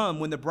days will come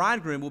when the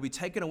bridegroom will be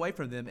taken away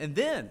from them, and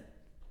then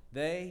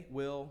they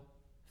will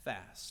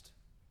fast."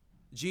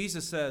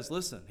 Jesus says,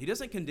 listen, He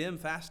doesn't condemn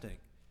fasting.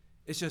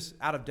 It's just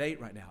out of date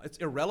right now. It's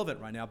irrelevant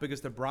right now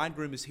because the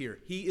bridegroom is here.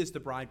 He is the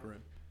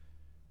bridegroom.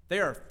 They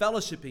are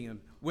fellowshipping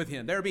with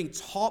Him. They are being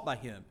taught by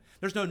Him.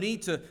 There's no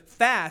need to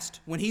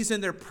fast when He's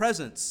in their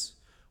presence,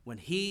 when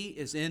He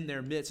is in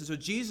their midst. And so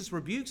Jesus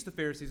rebukes the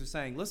Pharisees of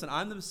saying, listen,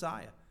 I'm the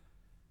Messiah.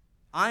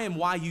 I am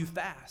why you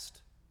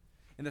fast.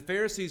 And the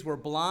Pharisees were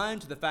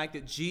blind to the fact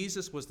that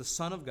Jesus was the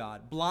Son of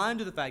God, blind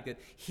to the fact that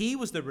He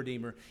was the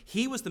Redeemer,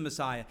 He was the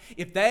Messiah.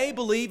 If they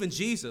believe in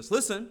Jesus,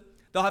 listen,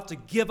 they'll have to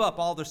give up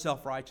all their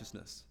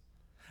self-righteousness.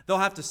 They'll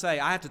have to say,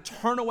 I have to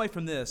turn away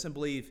from this and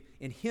believe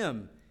in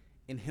Him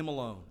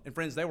alone. And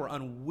friends, they were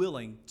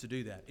unwilling to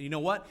do that. And you know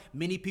what?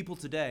 Many people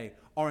today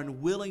are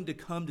unwilling to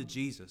come to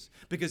Jesus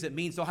because it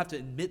means they'll have to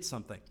admit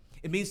something.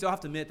 It means they'll have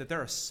to admit that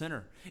they're a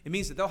sinner. It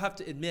means that they'll have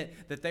to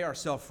admit that they are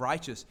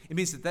self-righteous. It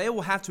means that they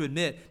will have to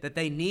admit that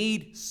they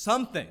need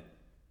something,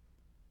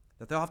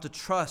 that they'll have to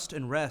trust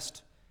and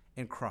rest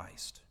in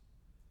Christ.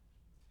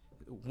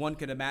 One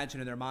can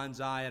imagine in their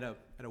mind's eye at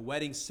a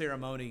wedding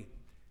ceremony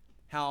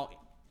how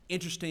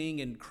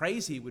interesting and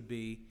crazy it would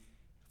be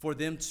for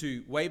them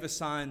to wave a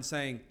sign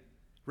saying,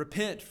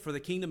 Repent, for the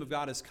kingdom of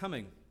God is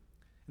coming.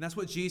 And that's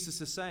what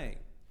Jesus is saying.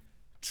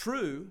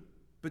 True,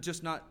 but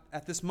just not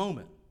at this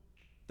moment.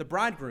 The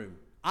bridegroom,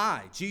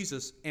 I,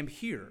 Jesus, am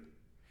here.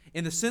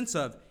 In the sense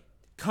of,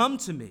 come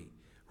to me,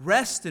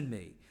 rest in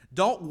me.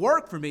 Don't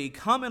work for me.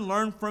 Come and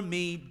learn from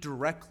me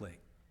directly.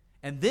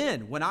 And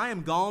then, when I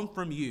am gone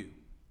from you,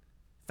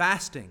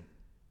 fasting,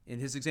 in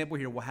his example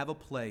here, will have a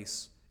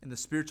place in the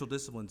spiritual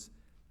disciplines.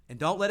 And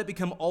don't let it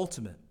become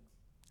ultimate.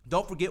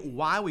 Don't forget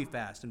why we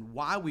fast and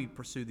why we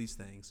pursue these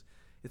things.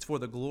 It's for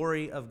the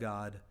glory of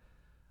God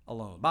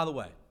alone. By the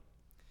way,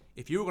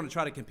 if you were going to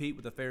try to compete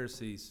with the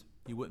Pharisees,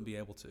 you wouldn't be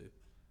able to.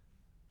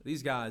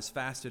 These guys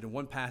fasted, and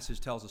one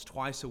passage tells us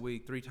twice a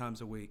week, 3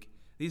 times a week.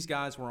 These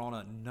guys were on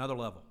another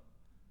level.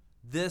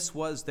 This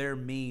was their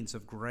means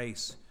of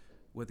grace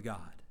with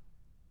God.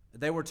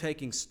 They were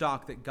taking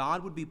stock that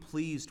God would be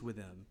pleased with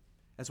them,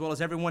 as well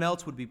as everyone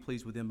else would be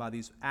pleased with them by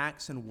these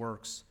acts and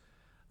works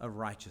of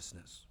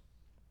righteousness.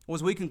 Well,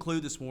 as we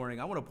conclude this morning,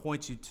 I want to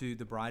point you to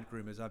the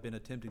bridegroom, as I've been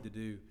attempting to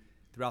do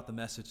throughout the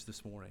message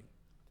this morning.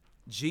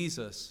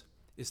 Jesus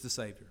is the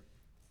Savior.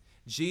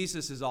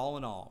 Jesus is all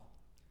in all.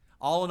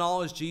 All in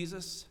all is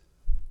Jesus,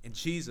 and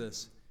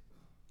Jesus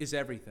is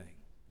everything.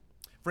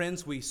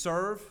 Friends, we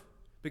serve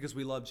because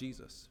we love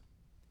Jesus.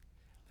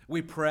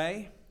 We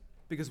pray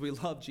because we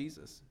love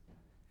Jesus.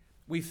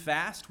 We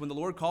fast when the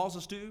Lord calls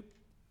us to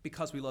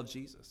because we love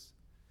Jesus.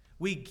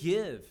 We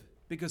give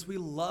because we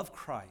love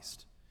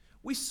Christ.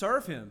 We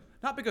serve him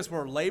not because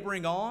we're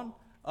laboring on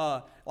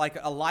like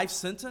a life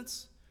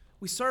sentence.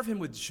 We serve him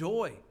with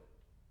joy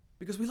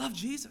because we love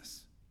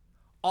Jesus.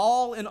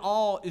 All in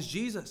all is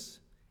Jesus,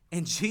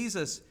 and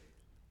Jesus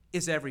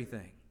is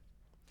everything.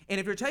 And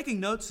if you're taking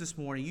notes this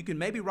morning, you can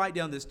maybe write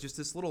down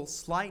this little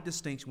slight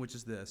distinction, which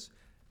is this.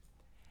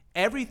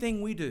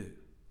 Everything we do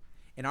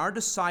in our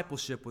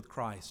discipleship with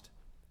Christ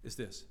is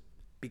this: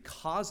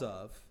 because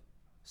of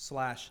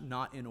 /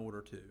 not in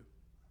order to.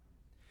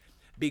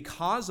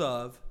 Because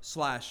of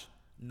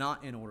 /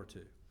 not in order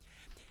to.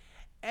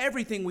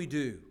 Everything we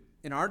do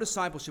in our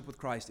discipleship with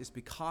Christ is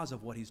because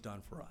of what he's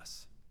done for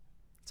us.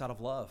 It's out of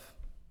love,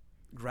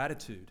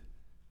 gratitude,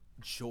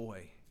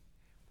 joy,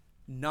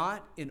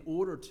 not in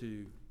order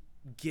to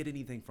get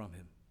anything from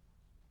him,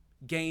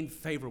 gain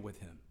favor with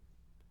him,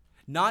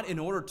 not in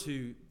order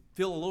to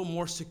feel a little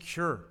more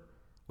secure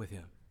with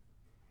him.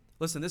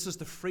 Listen, this is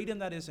the freedom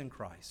that is in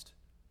Christ.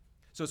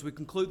 So as we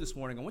conclude this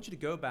morning, I want you to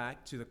go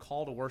back to the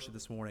call to worship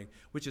this morning,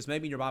 which is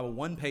maybe in your Bible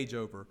one page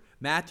over,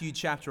 Matthew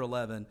chapter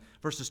 11,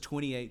 verses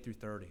 28 through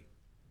 30.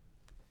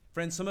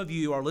 Friends, some of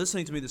you are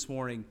listening to me this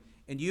morning,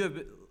 and you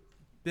have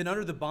been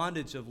under the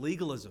bondage of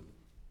legalism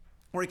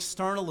or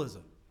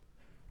externalism.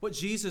 What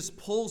Jesus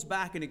pulls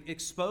back and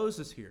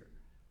exposes here.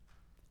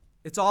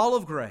 It's all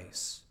of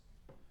grace.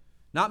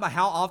 Not by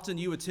how often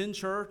you attend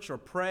church or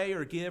pray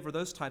or give or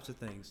those types of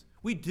things.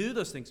 We do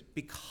those things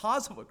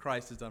because of what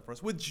Christ has done for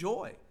us, with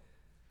joy,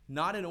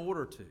 not in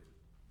order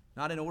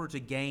to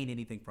gain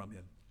anything from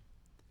him.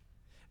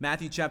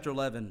 Matthew chapter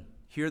 11,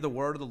 hear the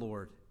word of the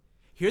Lord.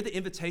 Hear the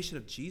invitation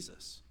of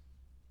Jesus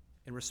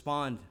and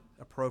respond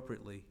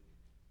appropriately,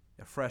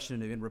 afresh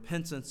and anew, in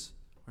repentance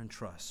or in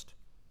trust.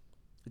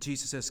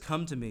 Jesus says,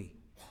 "Come to me,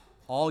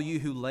 all you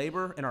who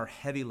labor and are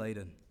heavy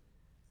laden,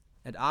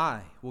 and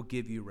I will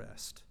give you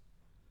rest.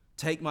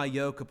 Take my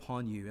yoke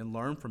upon you and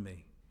learn from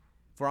me,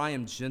 for I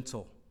am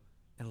gentle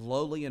and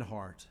lowly in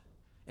heart,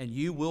 and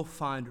you will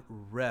find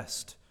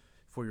rest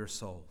for your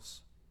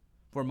souls.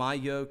 For my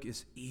yoke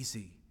is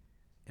easy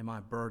and my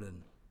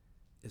burden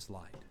is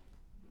light."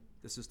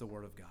 This is the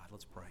word of God.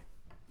 Let's pray.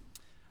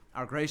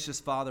 Our gracious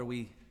Father,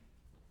 we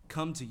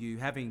come to you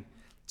having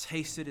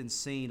tasted and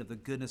seen of the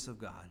goodness of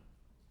God.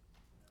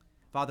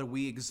 Father,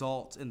 we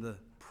exalt in the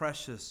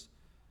precious,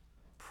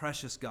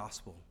 precious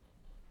gospel.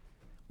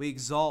 We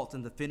exalt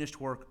in the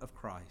finished work of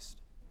Christ.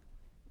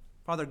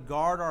 Father,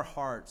 guard our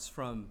hearts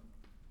from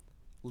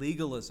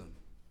legalism.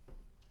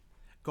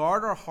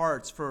 Guard our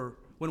hearts for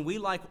when we,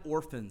 like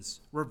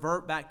orphans,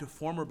 revert back to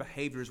former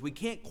behaviors. We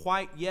can't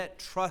quite yet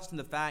trust in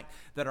the fact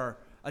that our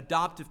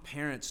adoptive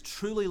parents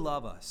truly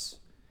love us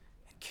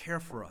and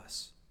care for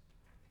us.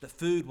 The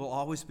food will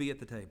always be at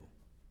the table.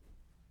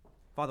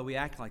 Father, we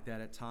act like that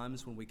at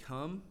times when we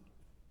come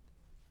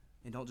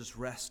and don't just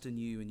rest in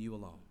you and you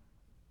alone.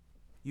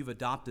 You've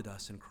adopted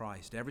us in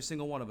Christ. Every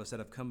single one of us that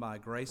have come by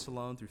grace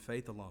alone, through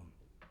faith alone.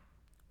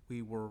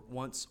 We were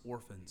once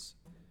orphans.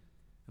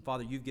 And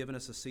Father, you've given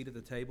us a seat at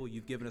the table.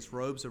 You've given us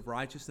robes of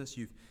righteousness.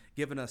 You've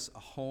given us a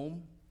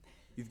home.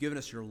 You've given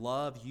us your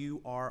love.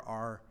 You are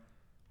our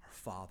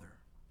Father.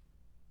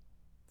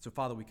 So,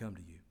 Father, we come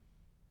to you.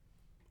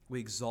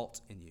 We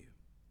exalt in you.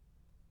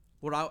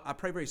 Lord, I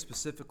pray very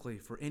specifically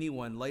for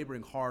anyone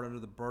laboring hard under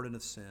the burden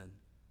of sin.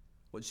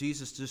 What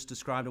Jesus just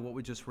described and what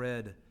we just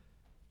read,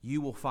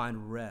 you will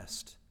find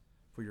rest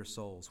for your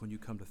souls when you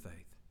come to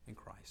faith in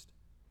Christ.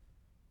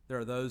 There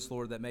are those,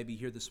 Lord, that may be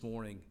here this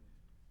morning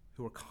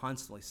who are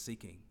constantly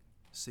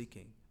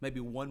seeking.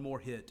 Maybe one more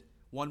hit,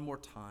 one more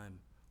time,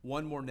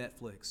 one more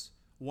Netflix,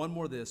 one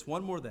more this,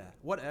 one more that,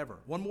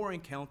 whatever, one more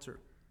encounter.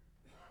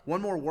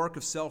 one more work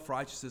of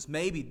self-righteousness,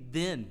 maybe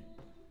then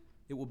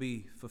it will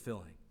be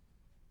fulfilling.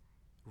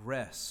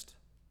 Rest,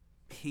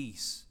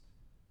 peace.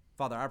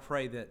 Father, I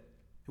pray that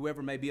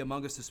whoever may be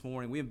among us this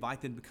morning, we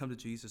invite them to come to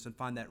Jesus and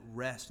find that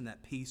rest and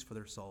that peace for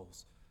their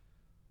souls.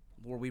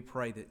 Lord, we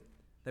pray that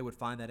they would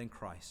find that in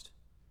Christ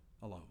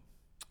alone.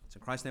 It's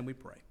in Christ's name we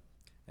pray.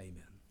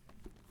 Amen.